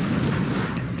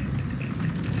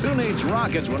 Who needs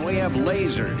rockets when we have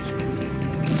lasers?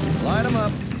 Light them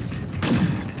up.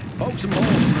 Poke some holes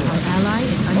through Our them. ally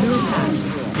is under attack.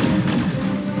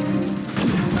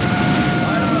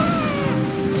 Light them up.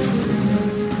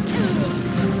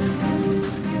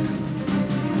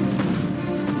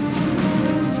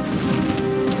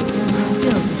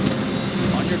 Building.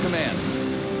 On your command.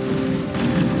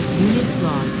 Unit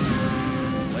lost.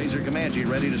 Laser Comanche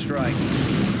ready to strike.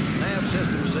 Nav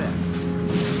system set.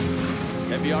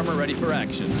 Heavy armor ready for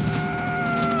action.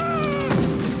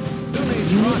 Who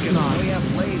needs Unit rockets when lost. we have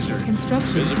lasers?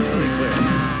 Construction Visibility complete. clear.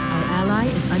 Our ally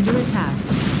is under attack.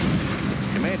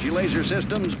 Comanche laser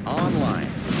systems online.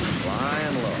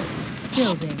 Flying low.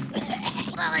 Building.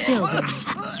 Building.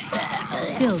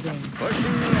 Building.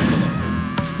 Pushing the envelope.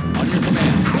 On your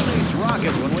command. Who needs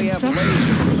rockets when we have Construction.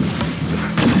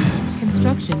 lasers?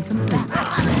 Construction complete. Who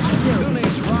Building.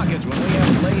 needs rockets when we have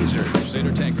lasers?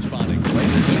 Crusader tank responding.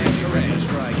 Laser Comanche ready to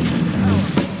strike.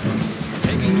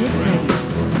 Taking Unit ready.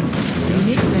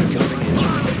 Unit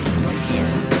ready.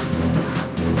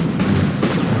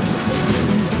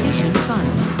 Insufficient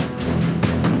funds.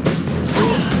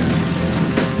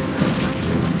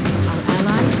 Our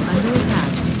ally is under attack.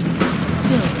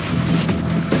 Building.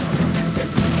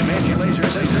 Comanche laser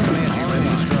system Comanche ready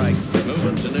to strike.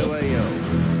 Moving to new AO.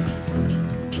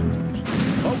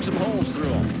 Poke some holes through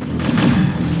them.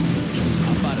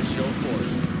 How about a show of force?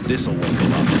 This'll wake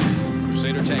them up.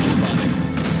 Crusader tank responding.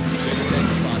 Crusader tank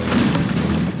responding.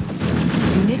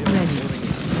 Unit ready.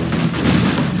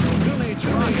 Who needs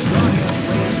rockets? Rockets.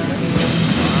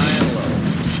 Flying low.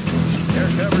 Air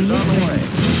cover's on the way.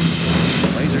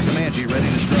 Laser Comanche ready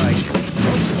to strike.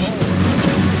 Poke some holes.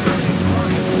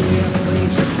 Rockets when we have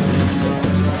lasers.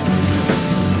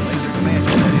 Laser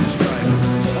Comanche ready to strike.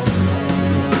 Poke some holes.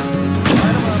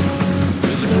 Light 'em up.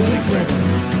 Visibility Unit clear. ready.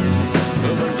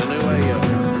 Moving to new AO.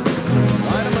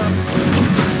 Light 'em up.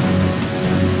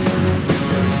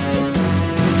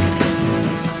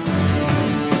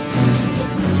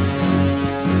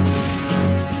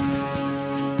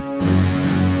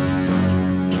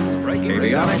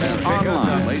 Avionics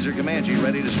online. Laser Comanche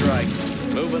ready to strike.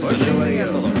 Moving to new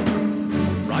AO.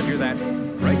 Roger that.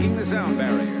 Breaking the sound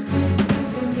barrier.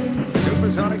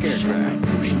 Supersonic aircraft.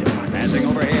 Passing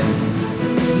overhead.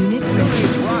 Unit Who ready.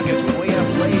 needs rockets when we have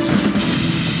lasers?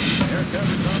 Air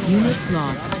cover's on the way. Unit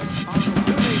lost.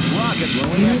 Who needs rockets when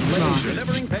we Unit have lasers? lost.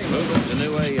 Delivering payload. Moving to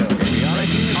new AO.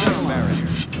 Breaking the sound barrier.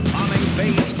 Bombing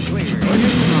base clear.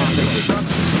 Unit lost. Building.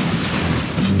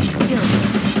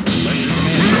 Laser Unit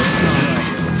Comanche. lost.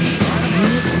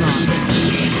 Unit lost.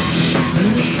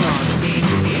 Unit lost.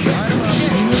 Light 'em up.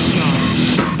 Unit lost.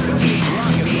 Who needs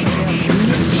rockets when we have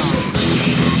Unit lost.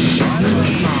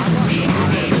 Unit lost.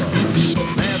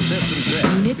 nav system set?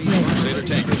 Unit ready. Crusader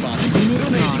tank responding. Who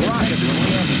Unit needs lost. rockets when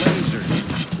we have lasers?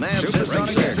 Nav system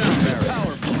Supersonic set. aircraft.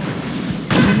 Power flow.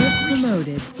 Unit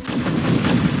promoted.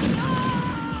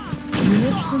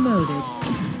 Unit promoted.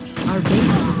 Our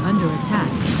base is under attack.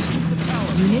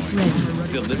 Unit ready.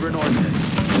 Delivering ordnance.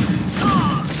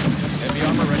 Heavy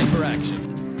armor ready for action.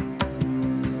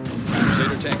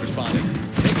 Crusader tank responding.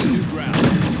 Taking new ground.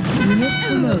 Unit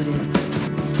promoted.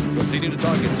 Proceeding to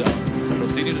target zone.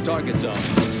 Proceeding to target zone.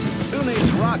 Who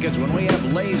needs rockets when we have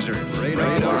lasers?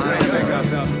 Radar line. pick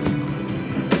us up.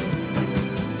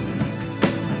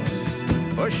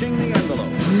 Pushing the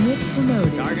envelope. Unit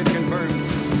promoted. Target confirmed.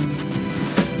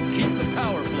 Keep the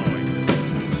power flowing.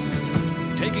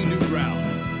 Taking new ground.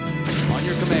 On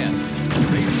your command.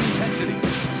 Raising intensity.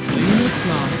 Unit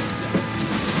lost.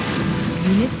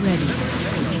 Unit ready.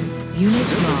 Unit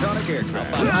lost. Supersonic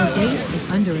aircraft. Our base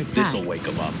is under attack. This'll wake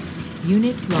them up.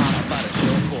 Unit How lost. about a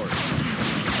show of force?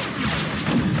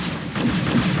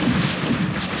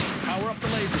 Power up the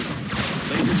lasers.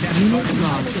 Laser cannon Unit target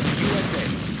lost. powered with USA.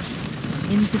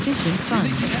 Insufficient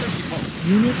funds. Releasing energy pulse.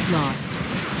 Unit lost.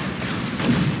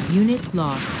 Unit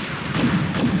lost.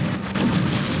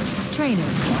 Trainer.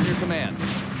 On your command.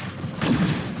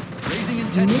 Raising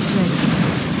Unit intensity.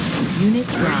 ready. Unit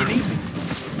lost.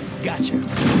 Gotcha.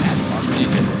 Armor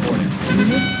unit reporting.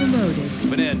 Unit promoted.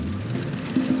 Moving in.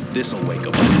 This'll wake them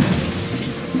up.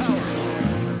 Keep the power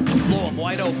flowing. Blow them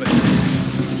wide open.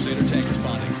 Crusader tank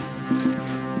responding.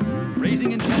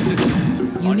 Raising intensity.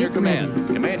 On your Unit command.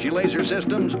 ready. Comanche laser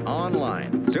systems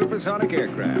online. Supersonic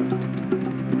aircraft.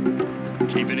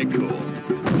 Keeping it cool.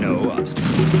 No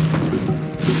obstacles.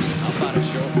 How about a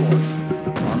show of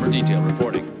force? Armor detail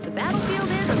reporting. The battlefield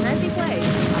is a messy place.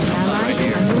 Our ally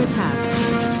is under attack.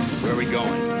 Where are we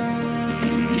going?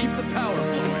 Keep the power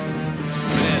flowing.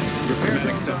 Then, repair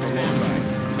fix up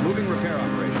standby. Moving repair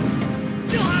operation.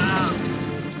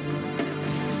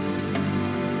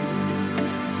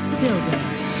 Building.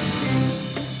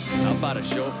 How about a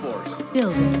show of force?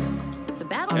 Building. The Our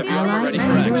battlefield ally is is a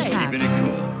under messy place. attack. Keeping it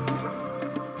cool.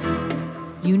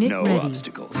 Unit No ready.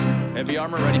 obstacles. Heavy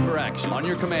armor ready for action. On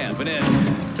your command. But in. Who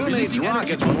needs Releasing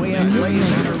rockets energy. when we have Unit lasers?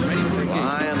 ready. Ready for engagement.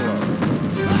 Flying low.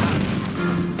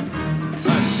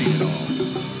 I've seen it all.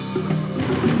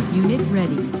 Unit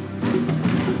ready.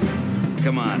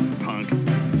 Come on, punk.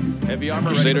 Heavy armor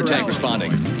Crusader tank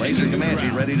responding. Laser Comanche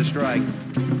ready to strike.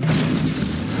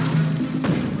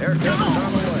 Aircraft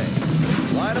on the way.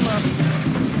 Light them up.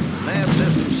 Nav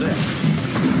system set.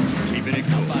 Keeping it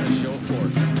cool. How about a show of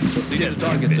force? See the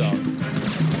target zone.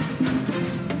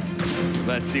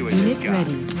 Let's see what Unit you got.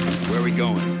 ready. Where are we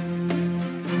going?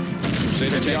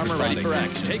 Crusader tank armor ready for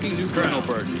action. Taking new Colonel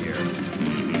Burton here.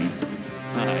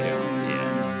 I am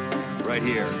him. Right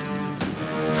here.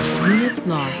 Unit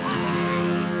lost.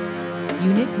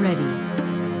 Unit ready.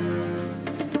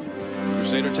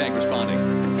 Crusader tank responding.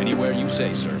 Anywhere you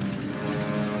say, sir.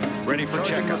 Ready for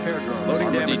checkup. Loading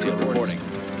Armor damage detail reporting.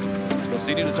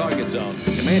 Proceeding to target zone.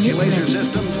 Comanche Unit laser ready.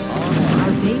 systems online.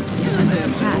 Our base is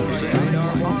under attack.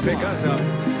 Radar won't pick us up.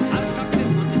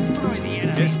 Abductions will destroy the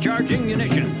enemy. Discharging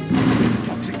munitions.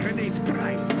 Toxic grenades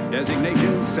prime.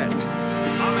 Designation set.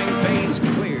 Bombing phase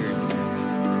cleared.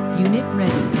 Unit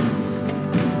ready.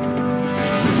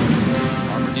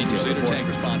 Armor detail. Crusader tank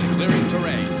responding. Clearing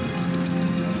terrain.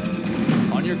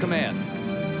 On your command.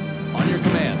 On your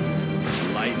command.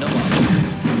 Lighten them up.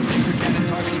 Laser cannon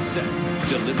targeting set.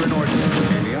 Deliver an order.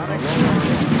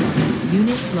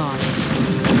 Unit lost.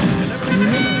 Unit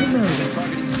promoted.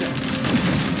 Targeting set.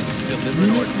 Deliver an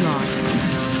Unit order. lost.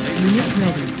 Unit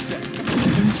ready. Set.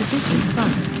 Insufficient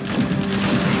funds.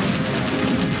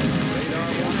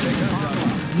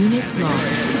 Unit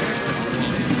lost.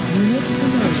 Unit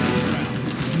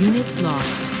promoted. Unit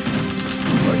lost.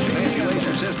 Comanche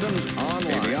laser systems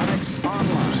online. Avionics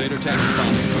online. Crusader tank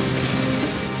responding.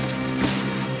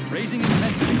 Raising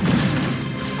intensity.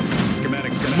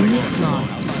 Schematic set. Unit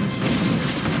lost.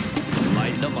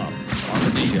 Lighten them up.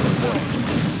 Armor detail reporting.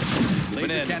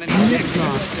 Laser cannon Unit check.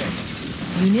 lost.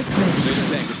 Unit ready. Crusader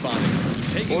tank responding.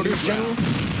 Taking Orders, new General?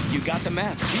 ground. You got the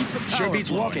map. Keep the Sure power beats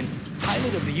flowing. walking.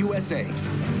 Pilot of the USA.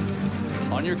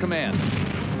 On your command.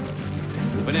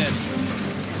 Moving in.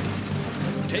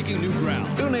 Taking new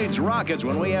ground. Who needs rockets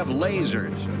when we have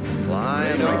lasers?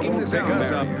 Flying Radar low. won't pick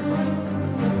us up.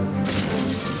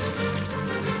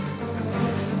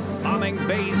 Bombing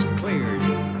bays cleared.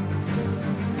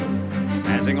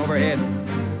 Passing overhead.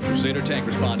 Crusader tank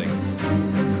responding.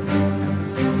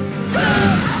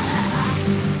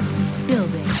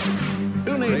 Building.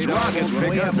 Who needs Radar rockets won't when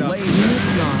we pick have us up. lasers? Unit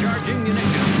lost. Charging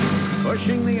munitions.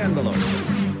 Pushing the envelope.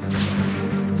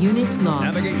 Unit lost.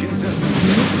 Navigation system.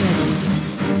 Unit ready.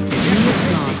 Unit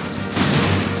lost.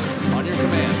 On your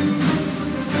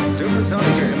command. Supersonic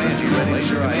air. Comanche ready to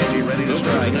strike. Comanche ready to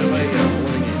strike.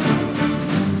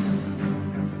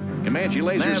 Comanche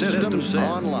laser systems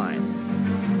online.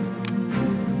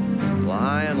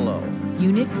 Flying low.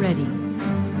 Unit ready.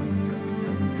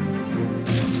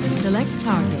 Select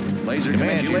target. Laser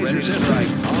Comanche ready to strike.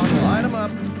 On. Light them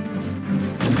up.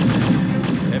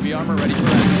 Heavy armor ready for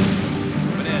action.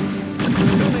 Moving in.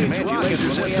 Comanche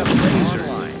laser systems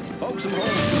online. Folks and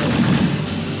rolls.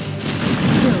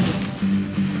 Building.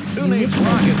 Who needs Unit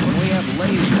rockets when we have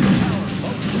lasers?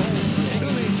 Folks and rolls. Who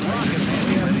needs rockets when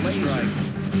we have lasers?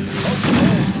 Folks and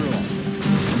rolls through them.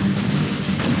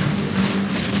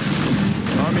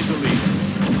 Army's elite.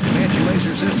 Comanche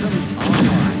laser systems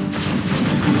online.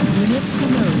 Unit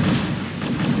promoted.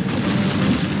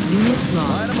 Unit Light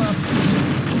lost. them up.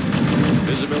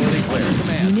 Visibility clear.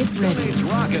 Command. Unit Who ready. needs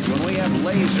rockets when we have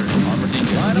lasers? Armor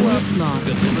detail. Light them up. Unit lost.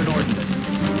 Deliver an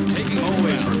ordinance. Taking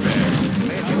always prepared.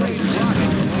 Comanche laser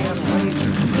rockets when we have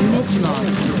lasers. Unit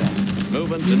lost.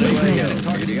 Moving to Unit new ready. area.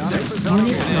 Targeting set.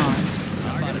 Unit lost.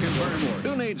 Target confirmed.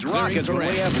 Who needs rockets when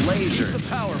we have Keep lasers? the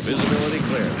power flowing. Visibility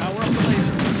clear. Power up the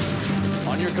laser.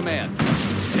 On your command.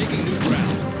 Taking new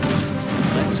ground.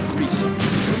 Let's grease them.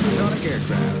 Supersonic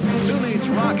aircraft. Who needs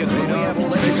rockets when we have Pick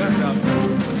us lasers? up.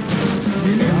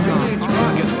 Unit Who needs lost.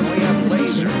 rockets when we have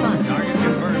Insufficient lasers? funds. Target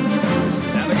confirmed.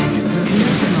 Navigation system.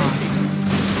 Unit lost.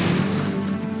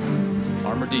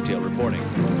 detail reporting.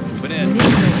 Moving in. Unit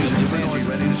ready. Comanche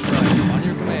ready to strike. On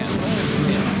your command.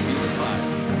 Stand by. Field of fire.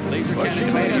 Laser cannon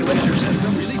Comanche command. laser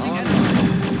system Releasing online.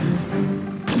 energy.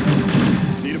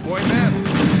 Need a point map.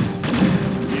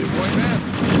 Need a point map.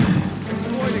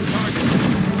 Exploiting target.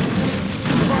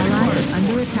 Ally is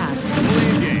under attack. Fully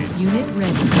engaged. Unit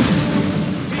ready.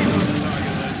 He's on the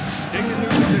target list. Taking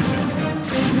new position.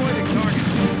 Exploiting target.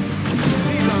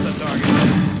 He's on the target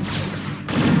list.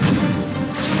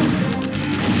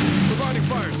 Providing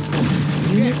fire support.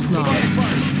 Unit Providing lost.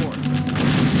 fire support.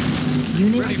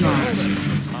 Unit Ready for lost.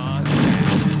 movement. On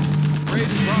task.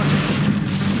 Raising rocket.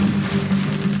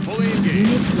 Fully engaged.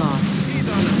 Unit lost. He's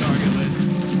on the target list.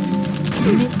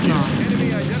 Unit lost. Enemy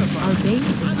Our identified.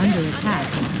 base is under attack.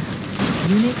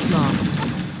 Unit lost.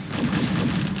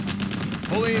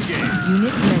 Fully engaged.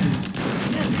 Unit ready.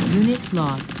 Unit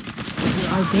lost.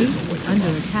 Our base is under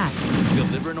attack.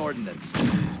 Delivering ordnance.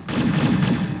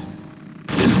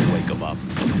 This'll wake them up.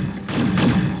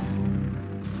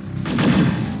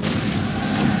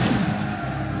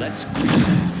 Let's grease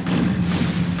them.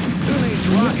 Who needs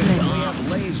rockets when we have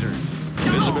lasers?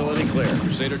 Visibility clear.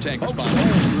 Crusader tank Pokes responding.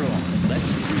 holes through 'em.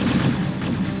 Let's grease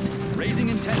them. Raising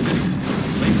intensity.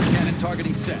 Laser cannon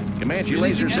targeting set. Comanche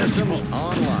Releasing laser energy system bolts.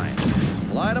 online.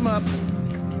 Light them up.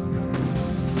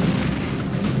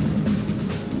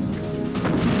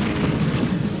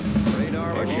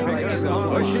 Radar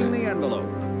pushing the envelope.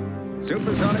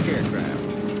 Supersonic aircraft.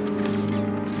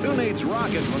 Who needs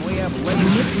rockets when we have Unit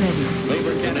lasers? ready.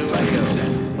 Laser cannon New targeting AO.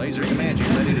 set. Laser Comanche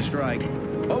ready to strike.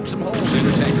 Poke some holes Crusader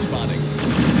through 'em. tank responding.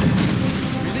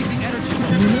 Releasing energy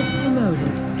bolts. Unit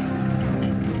promoted.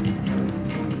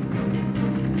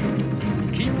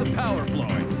 Keep the power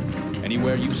flowing.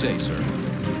 Anywhere you say, sir.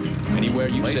 Anywhere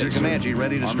you say, Laser sir. Comanche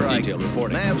ready to Armor strike. detail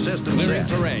reporting. Nav system Clearing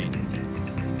set.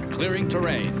 terrain. Clearing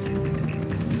terrain.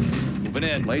 Moving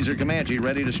in. Laser Comanche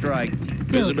ready to strike.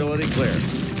 Visibility clear.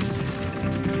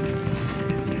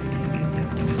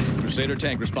 Crusader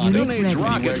tank Who responding. Unit needs ready.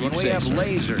 rockets Anywhere when you we have say,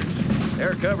 sir. lasers?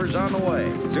 Air cover's on the way.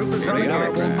 Supersonic Radar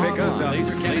aircraft. will Pick us up.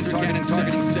 Laser cannon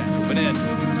targeting set. Moving in.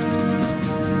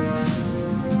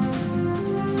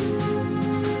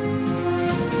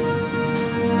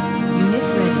 Unit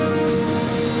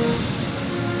ready.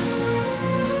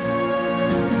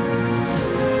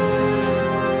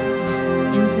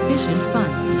 Insufficient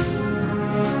funds.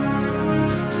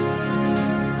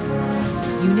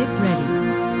 Unit ready.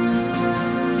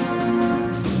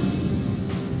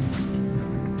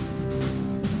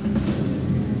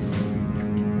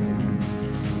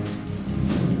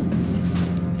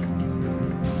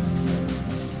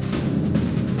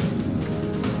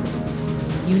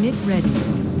 Unit ready.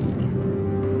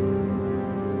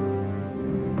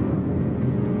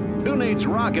 Who needs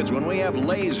rockets when we have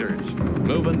lasers?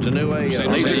 Moving to new AO.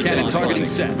 Laser cannon targeting responding.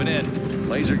 set. Moving in.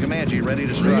 Laser Comanche ready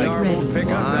to strike. Radar will pick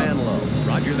us High up. and low.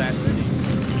 Roger that.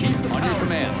 Keep on your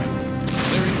command.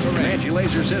 Clearing terrain. Comanche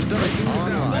laser system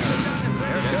online.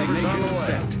 Air cover's on Designation the way.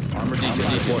 set. Armor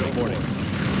detail reporting.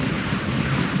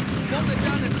 Hold it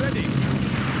down and ready.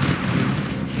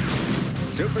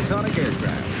 Supersonic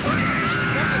aircraft.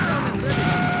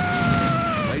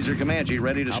 Laser Comanche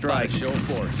ready to How about a strike. show of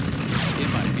force?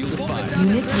 In my field of fire.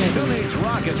 Unit Who ready. needs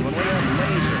rockets when we have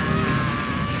lasers?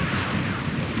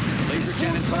 Laser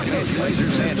cannon targeting Comanche set. laser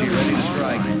Comanche ready to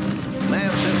strike.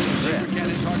 Nav system Laser set.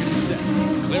 cannon targeting set.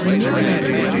 Clearing Laser terrain.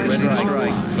 Comanche ready to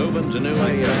strike. Moving to new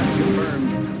AO. Confirmed.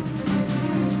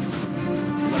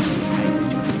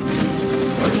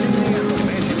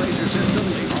 Comanche laser system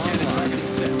Cannon online. targeting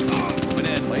set. Moving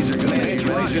in. Laser Comanche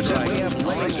ready to strike. We have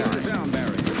Laser lasers. sound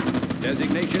barrier.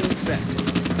 Designation set.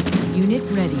 Unit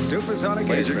ready. Supersonic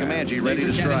Laser aircraft. Comanche ready to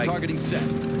Laser cannon strike. targeting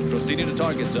set. Proceeding to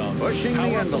target zone. Pushing Power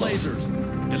the up the envelope.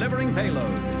 lasers. Delivering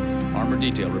payload. Armor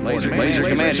detail reporting. Laser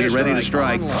Comanche ready to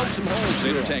strike.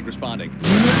 Crusader tank responding.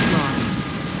 Unit lost.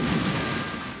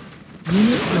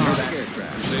 Unit lost.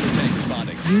 Aircraft. Crusader tank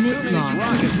responding. Unit Needs lost.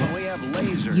 rockets when we have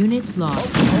lasers. Unit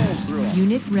lost. Poke holes through 'em.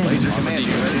 Unit ready. Laser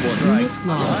Comanche ready to strike. Unit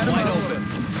lost. Wide open.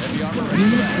 Heavy armor.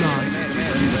 Unit lost. Comanche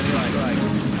ready to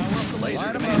strike. Laser Light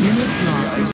 'em command. up. Unit lost.